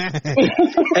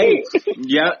 Hey,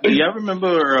 do y'all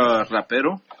remember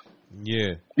Rapero?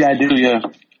 Yeah. Yeah, I do, yeah.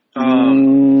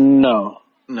 No.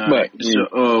 But,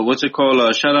 so, what's it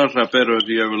called? Shout out Rapero if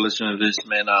you ever listen to this,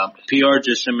 man. PR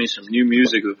just sent me some new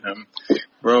music of him.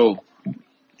 Bro,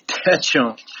 that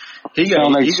chunk. He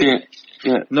shit.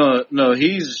 Yeah. No,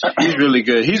 he's really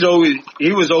good. He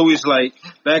was always like,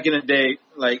 back in the day,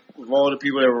 like, with all the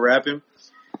people that were rapping,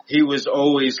 he was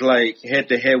always like head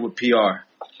to head with PR.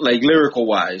 Like, lyrical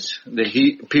wise.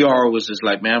 PR was just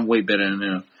like, man, I'm way better than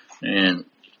him. And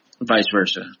vice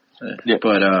versa. Yeah.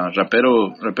 But,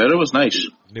 Rapero was nice.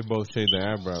 They both shaved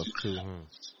their eyebrows too, huh?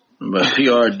 But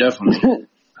PR definitely.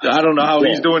 I don't know how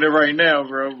he's doing it right now,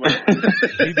 bro. But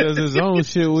he does his own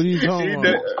shit. What are you talking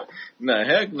about? Nah,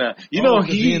 heck nah. You know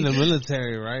he in the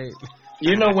military, right?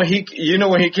 You know when he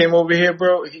came over here,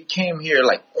 bro? He came here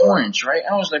like orange, right?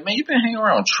 I was like, man, you been hanging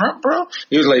around Trump, bro?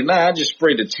 He was like, nah, I just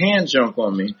sprayed the tan junk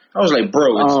on me. I was like,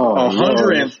 bro, it's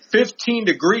 115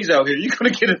 degrees out here. You're gonna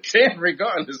get a tan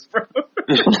regardless, bro.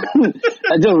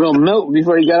 I just gonna melt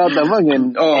before he got out the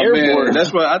fucking airport.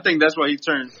 Man, I think that's why he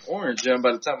turned orange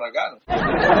by the time I got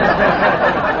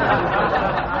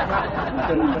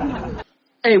him.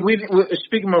 Hey, we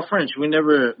speaking of French, we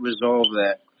never resolved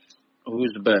that.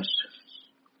 Who's the best?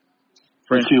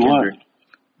 French or Kendrick?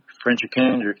 French or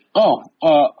Kendrick? Oh,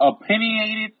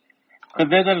 opinionated. Because at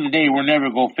the end of the day, we're never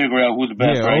gonna figure out who's the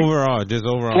best. Yeah, right? overall,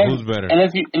 who's better?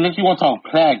 Unless you want to talk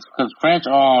plaques, because French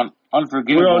on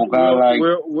Unforgivable.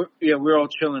 We're all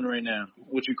chilling right now.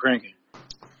 What you cranking?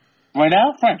 Right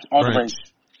now, French on the break.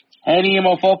 Henny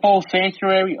Mofopo,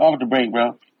 Sanctuary off the break,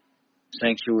 bro.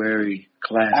 Sanctuary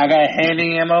class. I got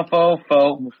Handy in my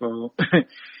fofo.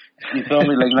 You feel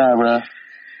me? Like, nah, bro.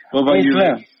 What about Hey, you?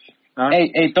 Slim. Huh?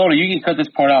 Hey, Toto, you can cut this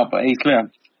part out, but hey,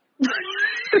 Slim.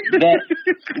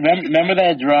 Remember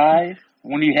that drive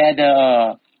when you had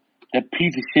the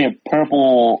piece of shit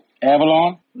purple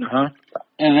Avalon? Uh-huh.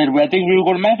 And then I think we were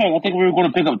going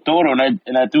to pick up Toto, and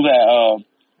I threw that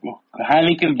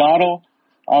Heineken bottle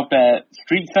off that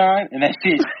street sign, and that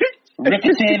shit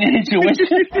ricocheted and hit your windshield.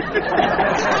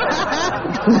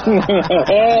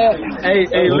 Hey,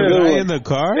 Was look. I in the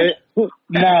car?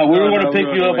 Nah, we were going to pick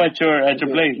we you were up at your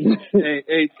place.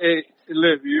 hey,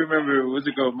 look, you remember, what's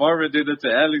it called? Marvin did that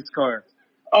to Alex's car.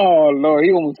 Oh Lord,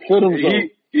 he almost killed himself.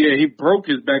 He broke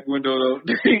his back window though.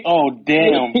 Oh,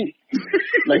 damn.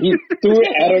 Like he threw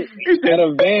it at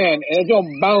a van and it just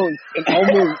bounced and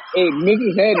almost missed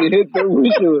his head and hit the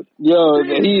windshield. Yo,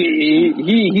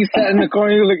 he sat in the car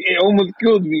and he was like, it almost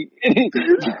killed me.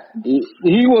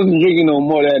 he wasn't drinking no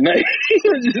more that night.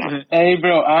 Hey,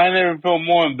 bro, I never felt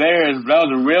more embarrassed, but I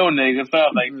was a real nigga, so I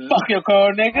was like, fuck your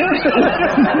car, nigga.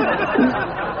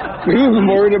 He was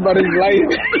worried about his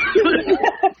life.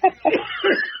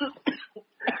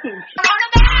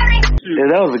 Yeah,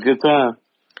 that was a good time.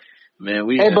 Man,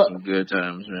 we had some good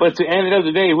times, man. But to end it up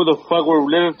today, who the fuck we're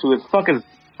listening to is fucking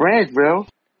French, bro.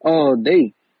 Oh,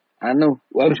 I know.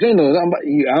 What I'm saying though, I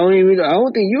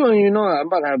don't think you don't even know. I'm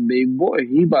about to have a big boy.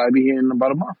 He about to be here in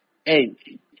about a month. Hey,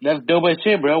 that's dope as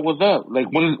shit, bro. What's up? Like,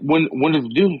 when is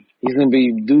it due? He's gonna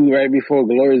be due right before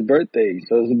Gloria's birthday,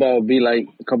 so it's about to be like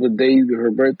a couple of days before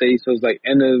her birthday. So it's like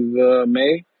end of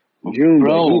May, June.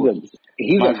 Bro,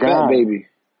 he's a fat baby.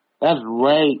 That's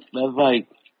right. That's like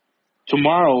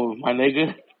tomorrow, my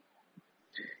nigga.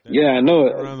 Yeah, I know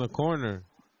it. Around the corner.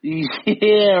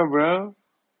 Yeah, bro.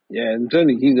 Yeah, I'm telling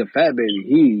you, he's a fat baby.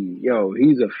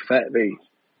 He's a fat baby.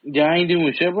 Y'all ain't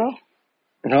doing shit, bro?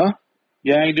 Huh?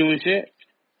 Y'all ain't doing shit?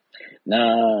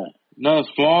 Nah. No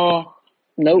small?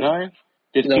 Nope. Nothing?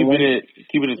 Just No,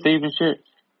 keeping it safe and shit?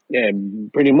 Yeah,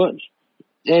 pretty much.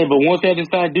 Yeah, but once I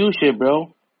decide to do shit,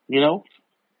 bro, you know?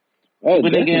 Oh,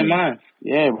 Put definitely. nigga in mind.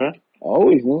 Yeah, bro.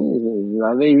 Always, man.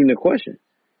 Not even a question.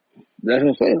 That's what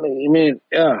I'm saying. Like, I mean,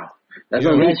 yeah. That's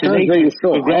what I'm saying.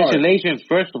 Congratulations,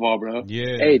 first of all, bro.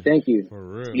 Yeah. Hey, thank you. For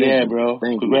real. Yeah, bro.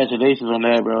 Congratulations on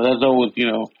that, bro. That's always,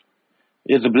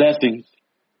 it's a blessing.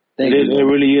 It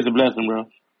really is a blessing, bro.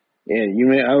 Yeah,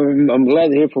 I'm glad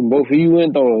to hear from both of you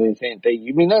and Thor and saying thank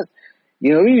you. I mean, that's,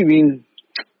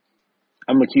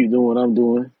 I'm gonna keep doing what I'm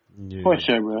doing. Yeah. For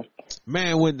sure, bro.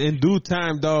 Man, in due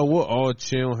time, dog, we'll all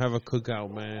chill, have a cookout,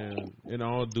 man. In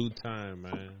all due time,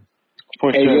 man.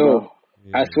 For hey, sure, yo, bro.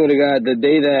 Yeah. I swear to God, the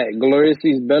day that Gloria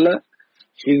sees Bella,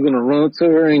 she's gonna run to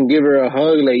her and give her a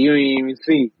hug like you ain't even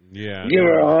see. Yeah. Give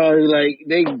her a hug like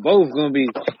they both gonna be.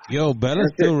 Yo, Bella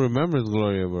still remembers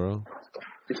Gloria, bro.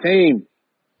 The same.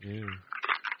 Yeah.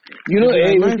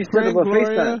 Hey, we should set up a Gloria?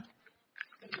 FaceTime.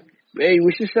 Hey,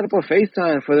 we should set up a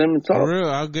FaceTime for them to talk. For real,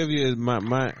 I'll give you my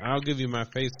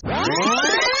FaceTime.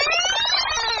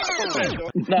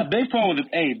 Nah, Big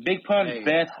Pun's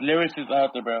best lyricist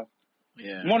out there, bro.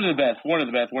 Yeah. One of the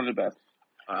best.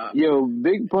 Yo,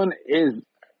 Big Pun is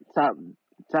top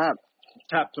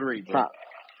three, bro.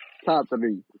 Top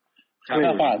three. Top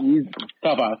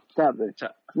five. Top three.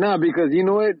 No, because you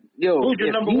know what? Yo, who's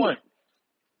your number one?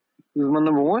 Who's my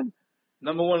number one?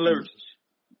 Number one lyricist.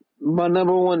 My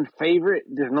number one favorite,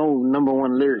 there's no number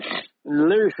one lyric.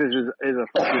 Lyricist is a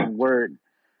fucking word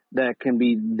that can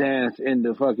be danced in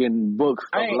the fucking books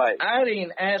of life. I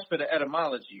didn't ask for the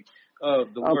etymology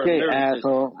of the word lyricist. Okay,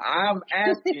 asshole. I'm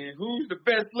asking who's the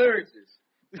best lyricist.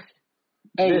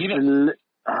 Hey,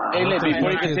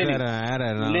 before you continue.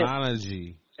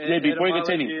 Etymology. Before you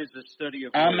continue, is the study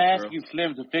of I'm words, asking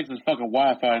Slim to fix his fucking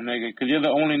Wi-Fi, nigga, because you're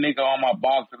the only nigga on my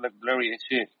box that looks blurry as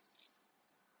shit.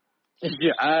 It's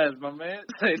your eyes, my man.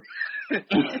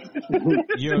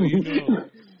 Yo,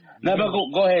 No, but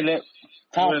go ahead,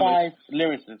 top five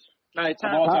lyricists. All right,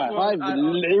 top five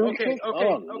lyricists?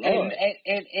 Okay.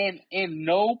 In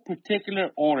no particular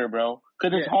order, bro.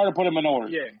 Because it's hard to put them in order.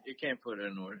 Yeah, you can't put it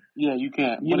in order. Yeah, you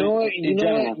can't. You know what?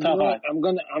 Top five. I'm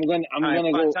gonna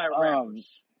go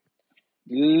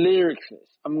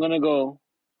lyricists. I'm gonna go,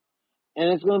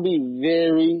 and it's gonna be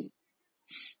very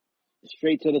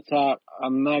straight to the top.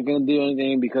 I'm not gonna do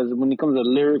anything because when it comes to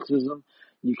lyricism,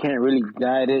 you can't really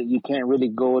guide it. You can't really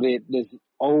go with it. There's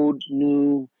old,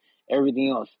 new, everything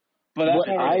else. But that's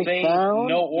what I'm saying.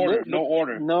 No order.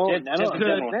 No, just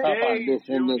general, top five.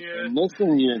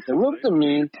 Listen, you're interrupting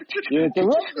me.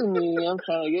 I'm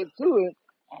trying to get to it.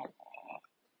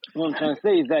 What I'm trying to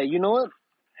say is that, you know what?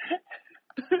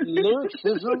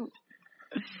 Lyricism.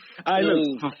 I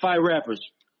look for 5 rappers.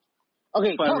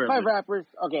 Okay, Five top 5 rappers. rappers.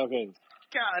 Okay.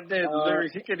 God damn, the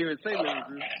lyrics. He can't even say lyrics.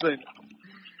 But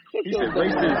he Get said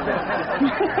racist.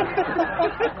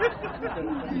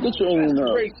 your English up.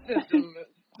 Racism.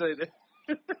 Say that.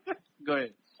 Go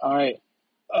ahead. All right.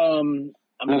 I'm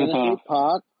gonna say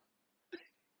Pac.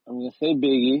 I'm gonna say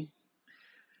Biggie.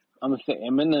 I'm gonna say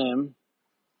Eminem.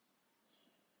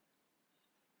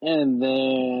 And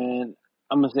then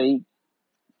I'm gonna say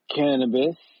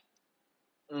Cannabis.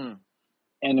 Mm.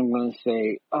 And I'm gonna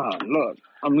say, look,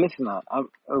 I'm listening. I'm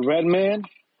a Redman.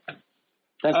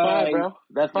 That's 5, bro.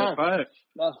 That's 5.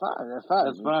 That's 5. That's 5.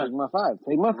 That's 5. Take my 5.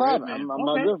 Take my 5. Redman. I'm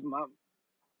not good.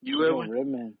 You ever?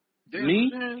 Redman. Damn,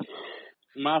 Me? man.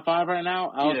 My 5 right now,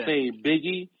 I'll say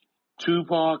Biggie,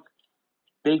 Tupac,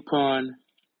 Big Pun,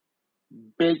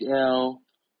 Big L,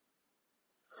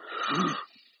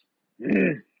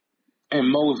 and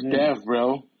Mos Def,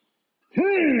 bro.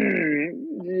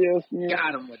 Yes, man.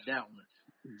 Got him with that one.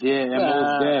 Yeah, and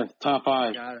Mos Def, top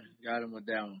 5. Got him with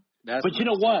that one. That's But you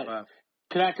know what? Five.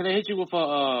 Can I hit you with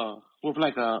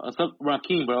like a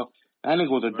Rakim, bro? That nigga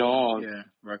was a dog. Yeah,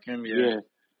 Rakim. Yeah.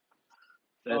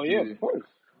 Oh yeah, of course.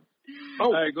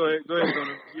 All right, go ahead,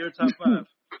 Tony. Your top 5.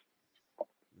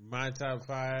 My top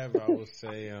 5, I would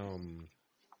say,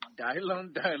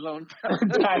 Dylon. Dylon.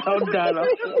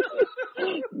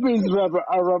 Please, rapper,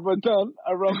 a rubber tongue,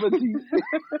 a rubber teeth.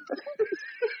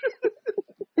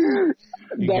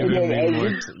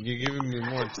 You're giving me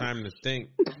more time to think.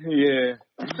 Yeah.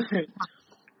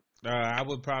 I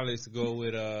would probably go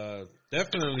with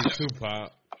definitely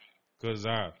Tupac, because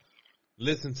I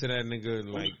listened to that nigga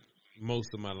like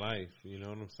most of my life. You know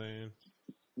what I'm saying?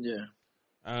 Yeah.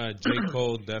 J.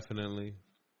 Cole definitely.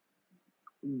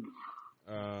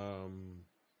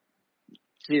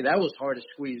 See, that was hard to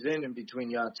squeeze in between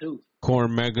y'all two.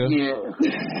 Cormega. Yeah.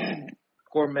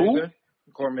 Cormega.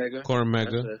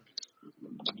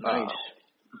 Nice.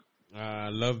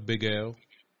 Love Big L.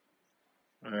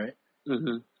 All right.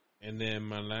 Mm-hmm. And then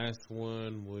my last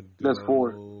one would go. That's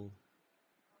 4.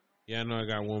 Yeah, I know I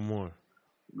got one more.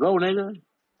 Go, nigga.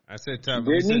 I said top.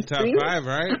 Britney You said top Spears? 5,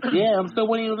 right? Yeah, I'm still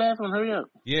waiting on your last one. Hurry up.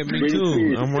 Yeah, me Britney too.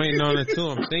 Spears. I'm waiting on it too.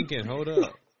 I'm thinking. Hold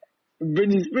up.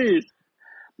 Britney Spears.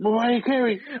 Mariah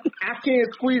Carey. I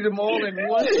can't squeeze them all in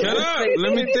one. Shut up.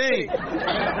 Let me think.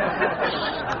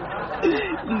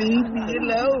 Leave me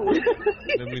alone.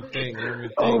 Let me think.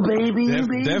 Oh, baby,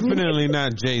 baby. Definitely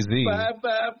not Jay-Z. Bye.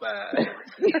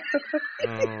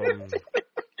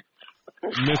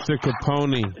 Mr.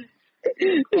 Capone.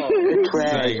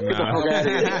 Trash. Like, nah. Oh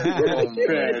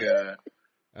my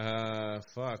God.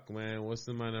 Fuck, man. What's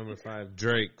in my number 5?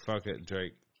 Drake. Fuck it,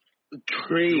 Drake.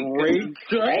 Drake.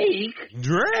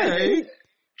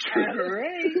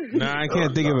 Nah, I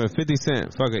can't think of it. 50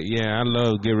 Cent. Fuck it. Yeah, I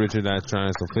love Get Rich or Die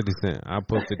Trying, so 50 Cent. I'll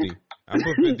put 50. I'll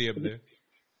put 50 up there.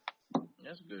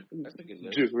 That's good. That's a good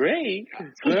list. Drake.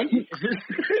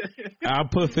 I'll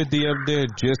put 50 up there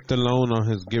just alone on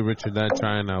his Get Rich or Die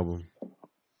Trying album.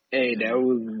 Hey, that.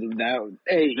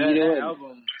 Hey, you know what?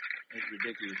 Album is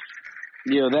ridiculous.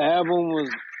 Yo, the album was.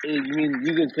 I mean,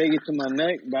 you can take it to my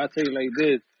neck, but I'll tell you like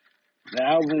this: the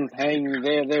album's hanging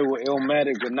there with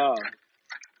Illmatic and Nas.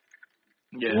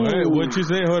 Yeah. What'd you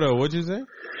say? Hold on. What'd you say?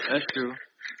 That's true.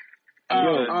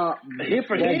 Hit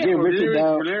for That hit Get or Rich or lyric Die.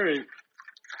 for lyric?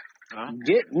 Huh?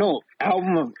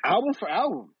 Album for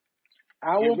album.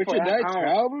 Album Get Rich for or Die album.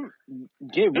 album.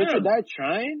 Get Rich or Die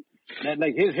Trying. That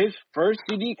like his first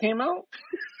CD came out.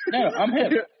 No, I'm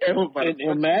hip.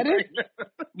 Illmatic.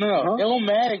 No,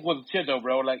 Illmatic was shit though,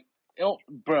 bro. Like,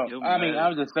 bro. I mean, I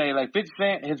was just saying, like, 50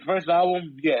 Cent, his first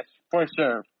album, yes, for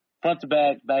sure, front to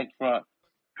back, back to front.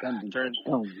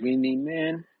 Oh, Winnie,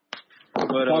 man.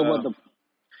 But Talk about the.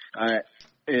 all right.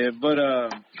 Yeah, but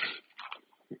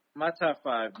my top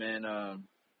 5, man. I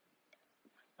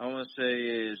want to say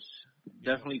is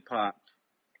definitely Pac.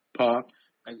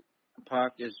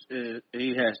 Pac is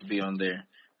he has to be on there.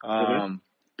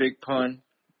 Big Pun.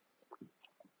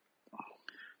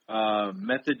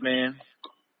 Method Man.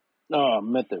 Oh,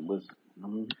 Method was.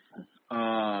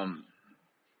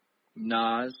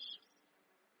 Nas.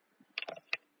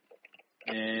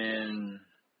 And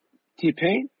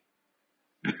T-Pain?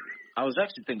 I was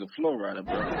actually thinking Flow Rider,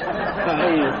 bro.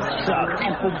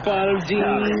 Apple bottom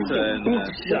jeans.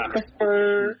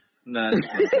 Nah.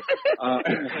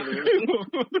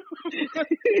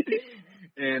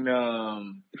 And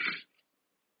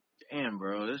damn,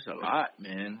 bro, there's a lot,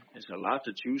 man. It's a lot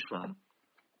to choose from.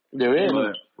 There is.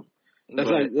 That's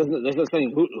the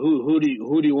thing. Who do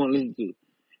you want to listen to?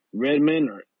 Redman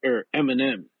or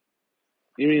Eminem?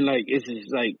 You mean like it's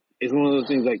just like it's one of those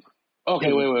things like.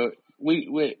 Okay,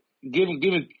 wait. Give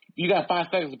him. You got 5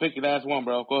 seconds to pick your last one,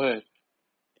 bro. Go ahead.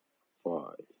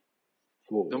 5,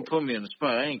 4. Don't put me on the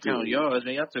spot. I ain't counting yards,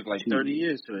 man. Y'all took like 30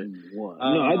 years to it. 1.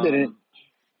 No, I didn't.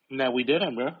 No, we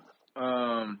didn't, bro.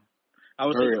 I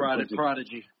would say Prodigy.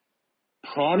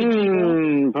 Prodigy?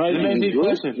 Prodigy.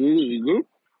 Good?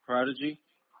 Prodigy?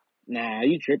 Nah,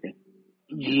 you tripping.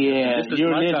 Yeah,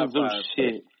 you're listening to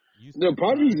shit. The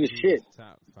Prodigy's is shit.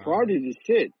 Prodigy's is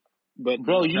shit. But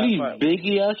bro, you leave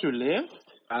Biggie out your list?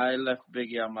 I left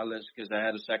Biggie out my list because I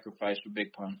had to sacrifice for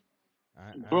Big Pun.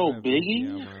 Bro,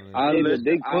 Biggie?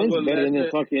 Big Pun's better than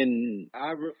fucking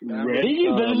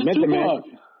Biggie better than Tupac.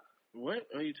 What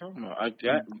are you talking about? I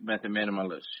got Method Man on my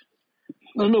list.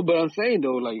 No, but I'm saying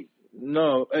though, like,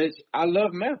 no, I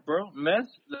love Meth, bro. Meth,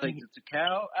 like the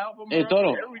Cow album, bro, hey,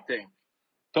 Toto. everything.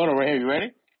 Toto, right here, you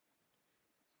ready?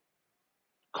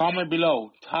 Comment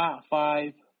below, top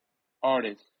 5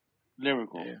 artists,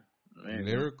 lyrical. Yeah.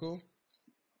 Lyrical?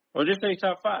 Or just say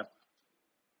top 5.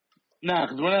 Nah,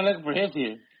 because we're not looking for hits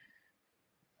here.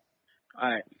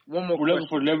 Alright, one more We're looking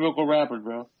for lyrical rappers,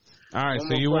 bro. Alright,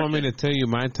 so you want me to tell you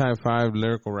my top 5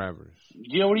 lyrical rappers?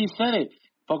 Yeah, what do you said it,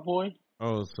 fuckboy?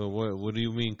 Oh, so what do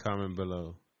you mean comment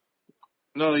below?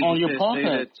 No, you on your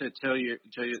podcast to tell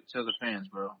the fans,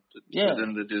 bro. For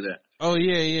them to do that. Oh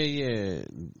yeah.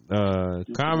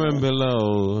 Comment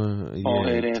below.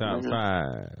 Yeah, top 5.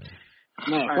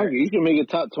 No, fuck it. You can make it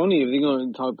top 20 if you're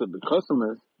gonna talk to the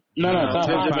customers. No, top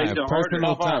 5.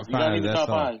 Personal top 5. That's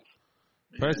all.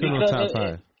 Personal top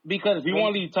 5. Because if you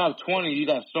want to leave top 20, you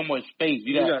got so much space.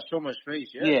 You got so much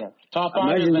space. Yeah. Top 5.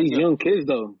 Imagine these young kids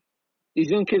though. These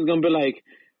young kids gonna be like,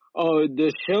 oh,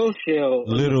 the shell.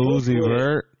 Little Uzi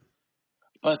Vert.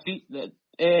 But see,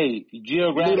 hey,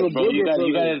 geographic, bro. You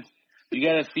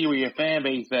gotta see where your fan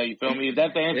base at. You feel me? If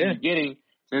that's the answer you're getting,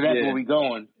 then that's where we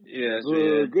going. Yes.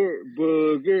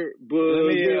 Booger.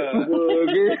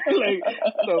 Like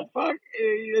the fuck?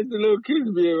 Hey, that's the little kids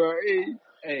be right.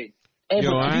 Hey.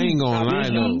 Yo, I ain't gonna lie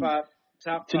though.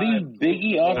 Top 5. To leave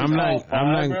Biggie off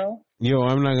bro. Yo,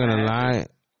 I'm not gonna lie.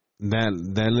 That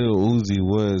little Uzi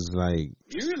was like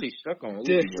you really stuck on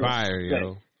Uzi fire,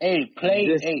 yo. Hey,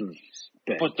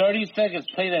 for 30 seconds,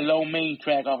 play that Low Main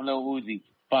track off Lil Uzi.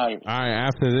 Fire. Alright,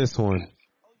 after this one.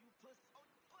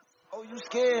 Oh, you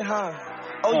scared, huh?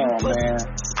 Oh, you pussy.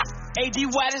 AD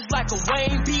White is like a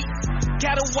Wayne beat.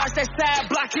 Gotta watch that side,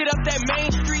 block it up that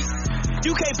main street.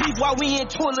 You can't beef while we in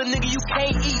Twilla, nigga, you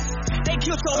can't eat. They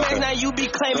killed your man, now you be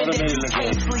claiming that you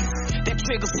can't sleep. That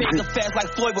trigger finger fast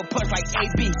like Floyd, but punch like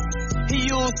AB. He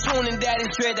used tune and daddy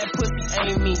dread, that pussy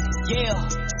ain't me. Yeah,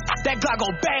 that Glock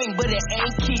go bang, but it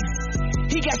ain't Keith.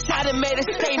 He got shot and made a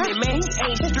statement, man, he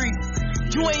ain't street.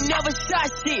 You ain't never shot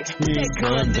shit, put that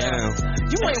gun down.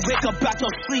 You ain't wake up out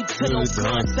your sleep till no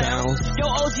gun sound. Yo,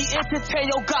 OG entertain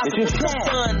your gospel, put your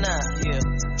gun now. Yeah.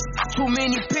 Too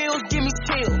many pills, give me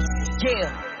chills.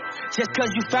 Yeah. Just cause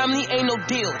you family ain't no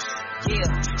deals. Yeah.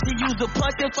 She used a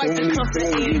punch and fight to come to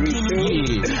end.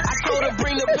 I told her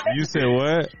bring the back. You said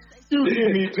what? You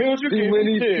give me pills, you give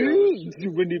me chills.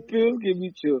 Too many pills, give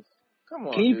me chills. Come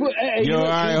on. Can you put yo,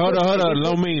 alright, hold on.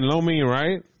 Low mean,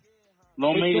 right?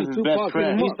 Low Main is his best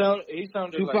friend. He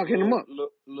sounded Tupac like hit him up.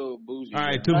 Little boozy. All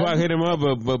right, Tupac hit him up,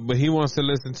 but he wants to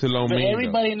listen to Low Mean.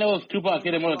 Everybody knows Tupac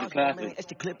hit him up with the classic.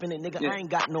 Extra clip in it, nigga. I ain't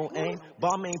got no aim.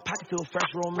 Ball main pocket feel fresh,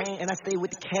 romaine, and I stay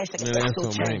with the cash like a special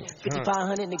chain.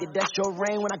 5,500, nigga, that's your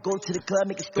rain. When I go to the club,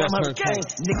 make it storm hurricane.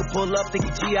 Nigga pull up, think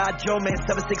he G.I. Joe, man.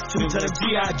 762 to the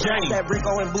G.I. Jane. That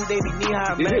Rico and Boo, they be knee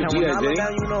high, man. When I look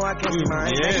down, you know I can't see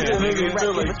mine. Yeah, nigga,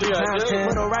 feel like G.I. Jane.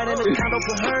 Put her right in the condo,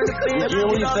 put her in the field. You hear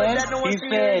what he said? He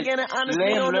said,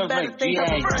 Lamb looks like G.I.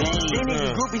 Jane. These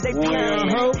niggas groupies, they peon,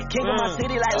 king of my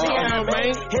city like Leon,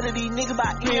 man. Hit of these niggas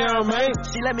by Eon, man.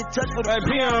 She let me touch for the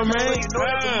peon, man. You know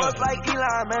that much like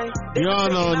Elon, man. Y'all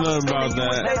know nothing about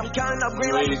that. I'm counting up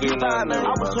green like a G5, man.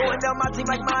 I was holding down my team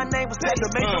like my name was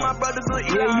Taylor. Make sure my brother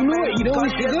good Elon, man. You know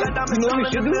what we should do?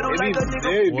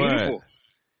 It'd be beautiful.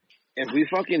 If we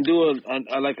fucking do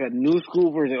like a new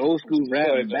school versus old school rap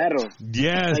battle.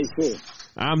 Yes.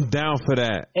 I'm down for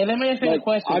that. Hey, let me ask you a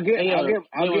question. I'll get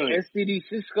STD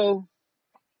Cisco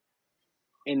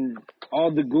and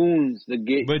all the goons that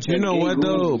get. But you know what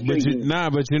though? But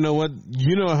you know what?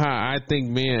 You know how I think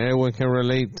me and Edwin can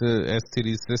relate to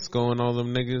STD Cisco and all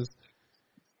them niggas.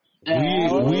 We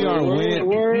are with.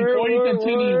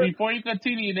 Before you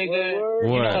continue, nigga, what?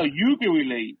 You know how you can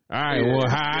relate. All right, well,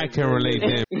 how I can relate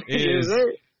then is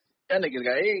that nigga's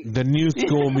got AIDS. The new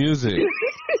school music.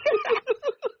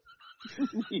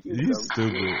 You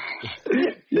stupid.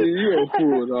 You're a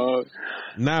fool, dog.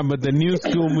 Nah, but the new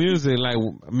school music, like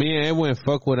me and Edwin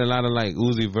fuck with a lot of like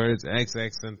Uzi Vert's,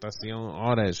 XXXTentacion,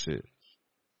 all that shit.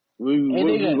 We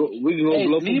can go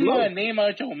blow for leave blow. my name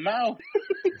out your mouth.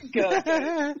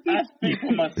 I speak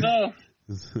for myself.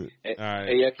 All right.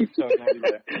 Hey, y'all keep talking. I'll be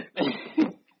back.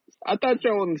 I thought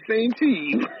y'all on the same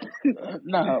team.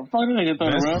 Nah, fuck the nigga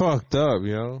throw That's around. fucked up,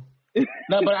 yo.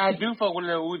 No, but I do fuck with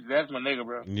Lil Uzi. That's my nigga,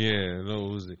 bro. Yeah,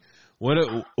 Lil Uzi. What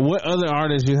other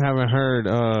artists you haven't heard?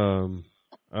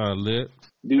 Lip.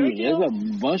 Dude, there's a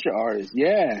bunch of artists.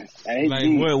 Yeah. Like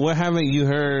what haven't you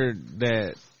heard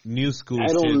that new school I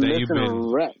don't shit that listen you've been?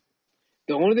 to rap.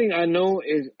 The only thing I know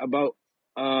is about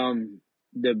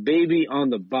the baby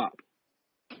on the bop.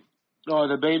 Oh,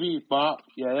 the baby Bob.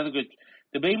 Yeah, that's a good.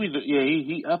 The baby. Yeah,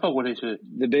 he. I fuck with his shit.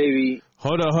 The baby.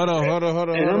 Hold on.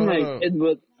 And I'm like,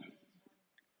 but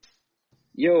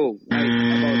yo, like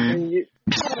about 10 years.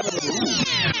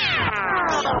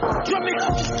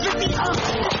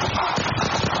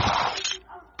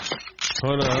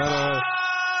 Hold on.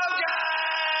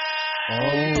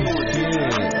 Oh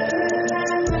shit.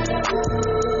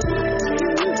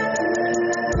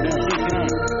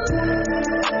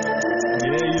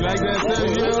 Yeah, you like that,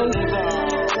 Sergio?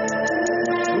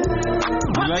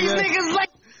 You like that?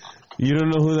 You don't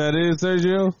know who that is,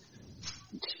 Sergio?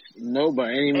 No, by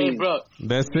any means. Hey, bro.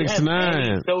 That's you have 6ix9ine.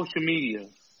 any social media.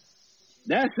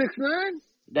 That's 6ix9ine?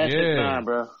 That's Yeah. 6ix9ine,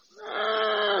 bro.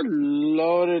 Ah,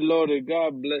 Lordy,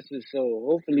 God bless his soul.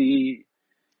 Hopefully,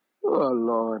 oh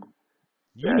Lord.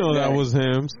 You know that was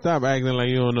him. Stop acting like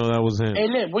you don't know that was him. Hey,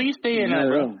 look, where you staying at,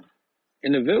 bro?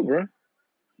 In the Ville, bro.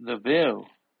 The Ville.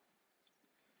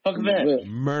 Fuck that.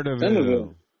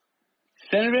 Murderville.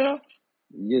 Centerville?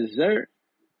 Yes, sir.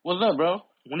 What's up, bro?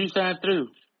 When you sign through?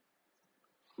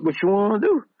 What you want to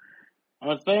do?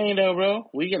 I'm saying though, bro,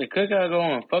 we got a cookout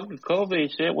going. Fuck this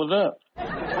COVID shit. What's up?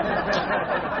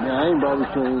 Yeah, I ain't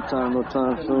barbecuing no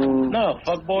time soon. No,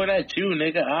 fuck boy, that's you,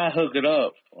 nigga. I hook it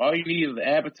up. All you need is an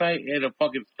appetite and a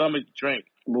fucking stomach to drink.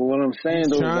 But what I'm saying, He's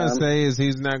though, trying to say is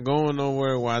he's not going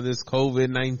nowhere while this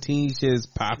COVID-19 shit is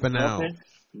popping out. Okay.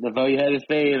 That's all you had to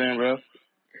say then, bro.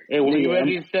 Hey, when you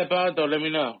ready to step out though, let me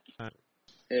know.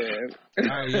 Yeah. All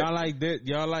right, y'all like that?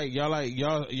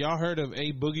 Y'all heard of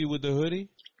A Boogie with the Hoodie?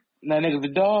 That nigga's a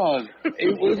dog.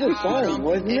 It was a song,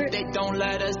 wasn't If it? they don't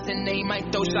let us in, they might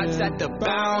throw shots at the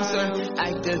bouncer.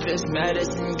 Activist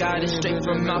medicine, got it straight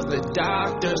from mouth the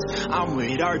doctors. I'm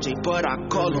with RJ, but I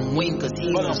call him Wing, cause he's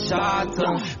a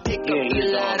shotgun. Pick up your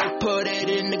ladder, put it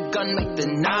in the gun, make the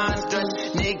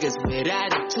non-stretch. Niggas with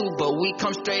attitude, but we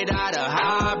come straight out of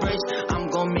Highbridge. I'm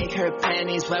gon' make her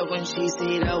panties wet when she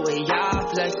see the way y'all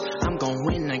flex. I'm gon'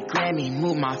 win a Grammy,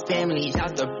 move my family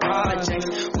out the projects.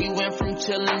 We went from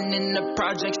chillin' in the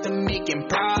projects to making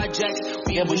projects.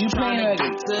 We Yeah, but was you trying playing to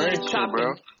like get his to the first shit, top,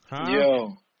 bro. Huh?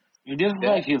 This is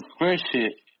like his first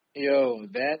shit. Yo,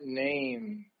 that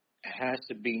name has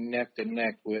to be neck to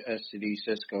neck with STD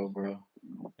Cisco, bro.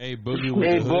 A Boogie with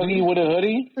Hey, the Hoodie? Boogie with a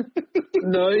hoodie?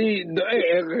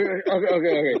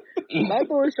 Okay. Not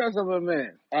throwing shots at my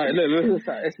man. All right, look.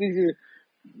 It's easy.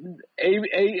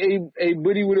 A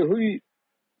buddy with a hoodie.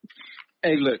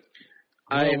 Hey, look.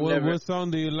 What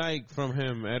song do you like from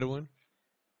him, Edwin?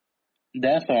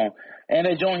 That song. And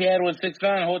the joint he had was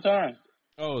 6ix9ine the whole time.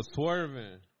 Oh,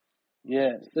 Swerving.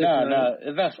 Yeah. No,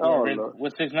 it's not Swerving. Lord.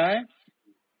 With 6ix9ine?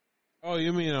 Oh,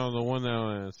 you mean on the one that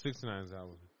on 6ix9ine's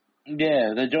album?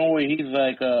 Yeah, the joint where he's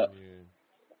like, Yeah.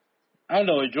 I don't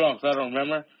know, he's drunk, so I don't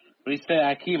remember. But he said,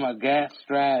 I keep my gas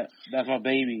strapped. That's my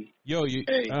baby. Yo,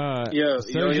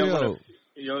 Sergio.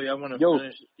 Y'all want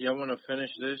to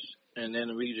finish this, and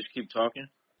then we can just keep talking?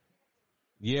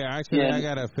 Yeah, actually, Yeah. I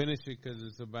gotta finish it because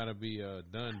it's about to be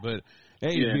done. But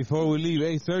hey, before we leave,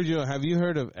 hey Sergio, have you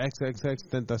heard of XXX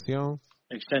Tentacion?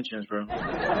 Extensions, bro. You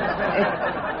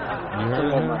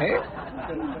heard of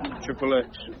him? Triple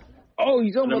X. Oh,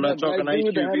 you talking I'm about not that black talking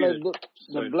dude that Ice had Cube like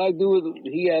the black dude?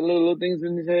 He had little things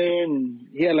in his hair, and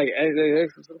he had like XXX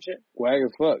or some shit. Wag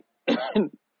as fuck. That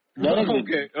nigga's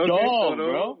Okay, dog, so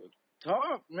bro.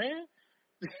 Talk, man.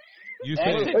 You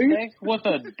said XXX was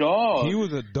a dog. he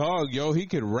was a dog, yo. He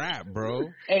could rap, bro.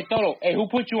 Hey, Toto, hey, who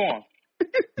put you on?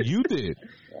 You did.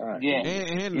 Yeah.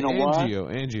 And You know why?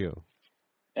 Angio.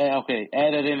 Hey, okay,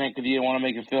 add that in there because you didn't want to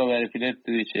make him feel bad if he didn't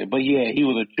do this shit. But yeah, he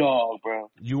was a dog, bro.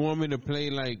 You want me to play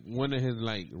like one of his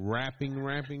like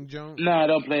rapping jumps? Nah,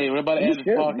 don't play. We're about to end this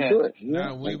podcast.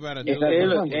 Nah, we about to do Hey, it.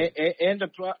 look, end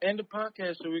the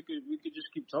podcast so we could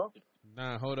just keep talking.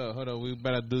 Nah, hold up. We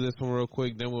better do this one real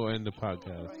quick, then we'll end the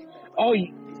podcast. Oh,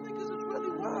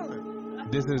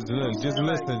 This is just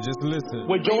listen.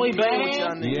 With Joey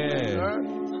Bang? Yeah.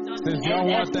 Since y'all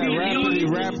want that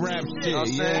rap shit,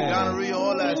 yeah. Gonorrhea,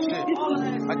 all that shit.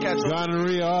 I catch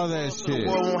Gonorrhea, all that shit.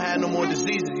 boy won't have no more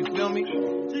diseases, you feel me?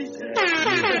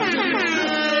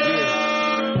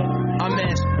 Yeah.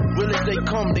 Real as they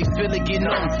come, they feel it get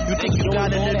numb. You think you got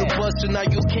a little buzz, so now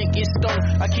you can't get stung.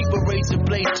 I keep a razor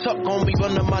blade tucked on me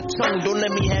under my tongue. Don't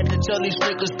let me have to tell these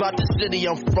niggas about the city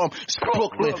I'm from. It's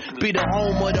Brooklyn, be the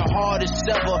home of the hardest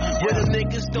ever. Where the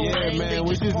niggas don't man,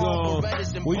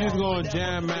 we just gonna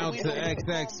jam out to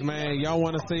XX, man. Y'all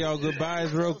wanna say y'all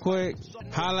goodbyes real quick?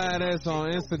 Holla at us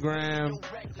on Instagram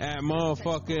at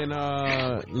motherfucking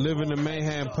Living the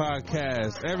Mayhem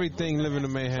Podcast. Everything Living the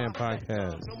Mayhem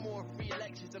Podcast.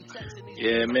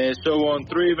 Yeah, man. So on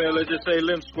 3, man, let's just say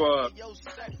Limb Squad.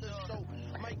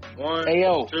 1, Hey,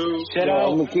 yo, 2, shout out.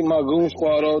 I'm gonna keep my goon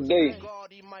squad all day.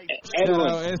 Shout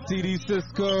out STD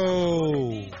Cisco.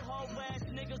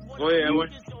 Go ahead, Edwin.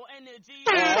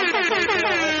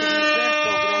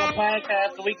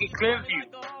 Podcast so we can cleanse you.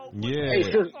 Yeah.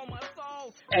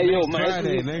 Hey, yo,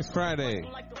 man. Next Friday.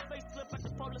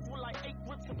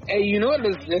 Hey, you know what?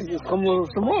 Let's just come with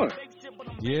some more.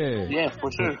 Yeah. Yeah,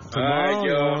 for sure. Tomorrow?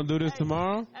 You want to do this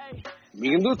tomorrow? We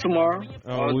can do it tomorrow.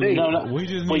 We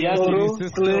just need STD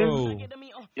Cisco.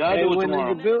 Y'all do it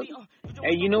tomorrow.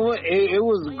 Hey, you know what? It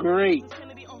was great.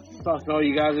 Talk to all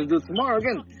you guys to do tomorrow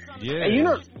again. Yeah. And you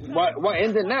know, why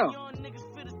end it now?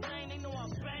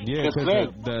 Yeah, because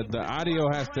the audio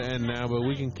has to end now, but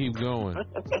we can keep going.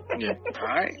 Yeah.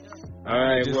 All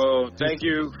right. Well, thank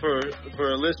you for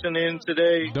listening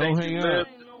today. Don't hang up.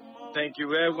 Thank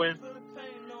you, Edwin,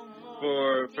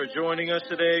 for joining us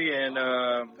today, and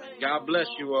God bless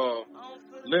you all.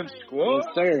 Limb Squad.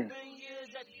 Yes, sir.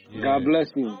 Yeah. God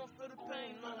bless you.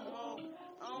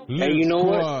 Hey, you know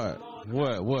what?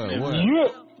 What? Yeah.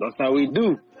 That's how we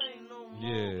do.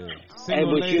 Yeah. Hey,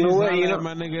 but you know what?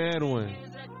 My nigga Edwin.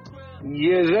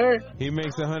 Yes, sir. He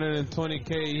makes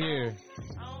 $120K a year.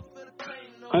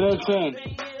 110.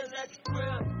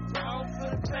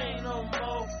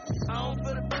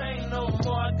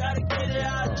 I gotta get it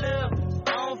out there. I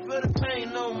don't feel the pain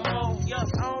no more. Yeah, I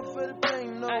don't feel the pain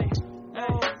no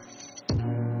more.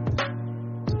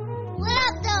 What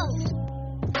up, though?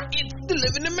 It's the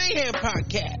Living the Mayhem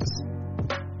Podcast.